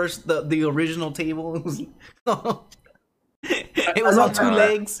like the original table. It was on 2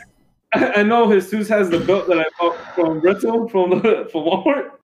 legs. I know Jesus has the belt that I bought from Bretto from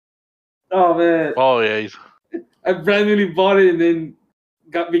Walmart. Oh man. Oh yeah. I brand newly bought it and then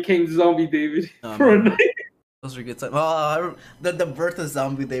became Zombie David for a night. Those were good times. Oh, the birth of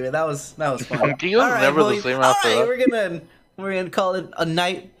Zombie David. That was fun. He was never the same after that. We're gonna call it a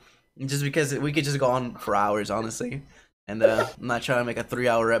night, just because we could just go on for hours, honestly. And I'm not trying to make a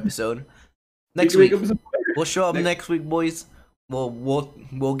 3-hour episode. Next week we'll show up next week, boys.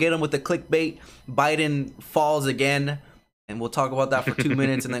 We'll get them with the clickbait. Biden falls again, and we'll talk about that for 2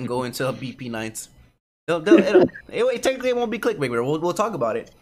 minutes, and then go into BP nights. Technically, it won't be clickbait, but we'll talk about it.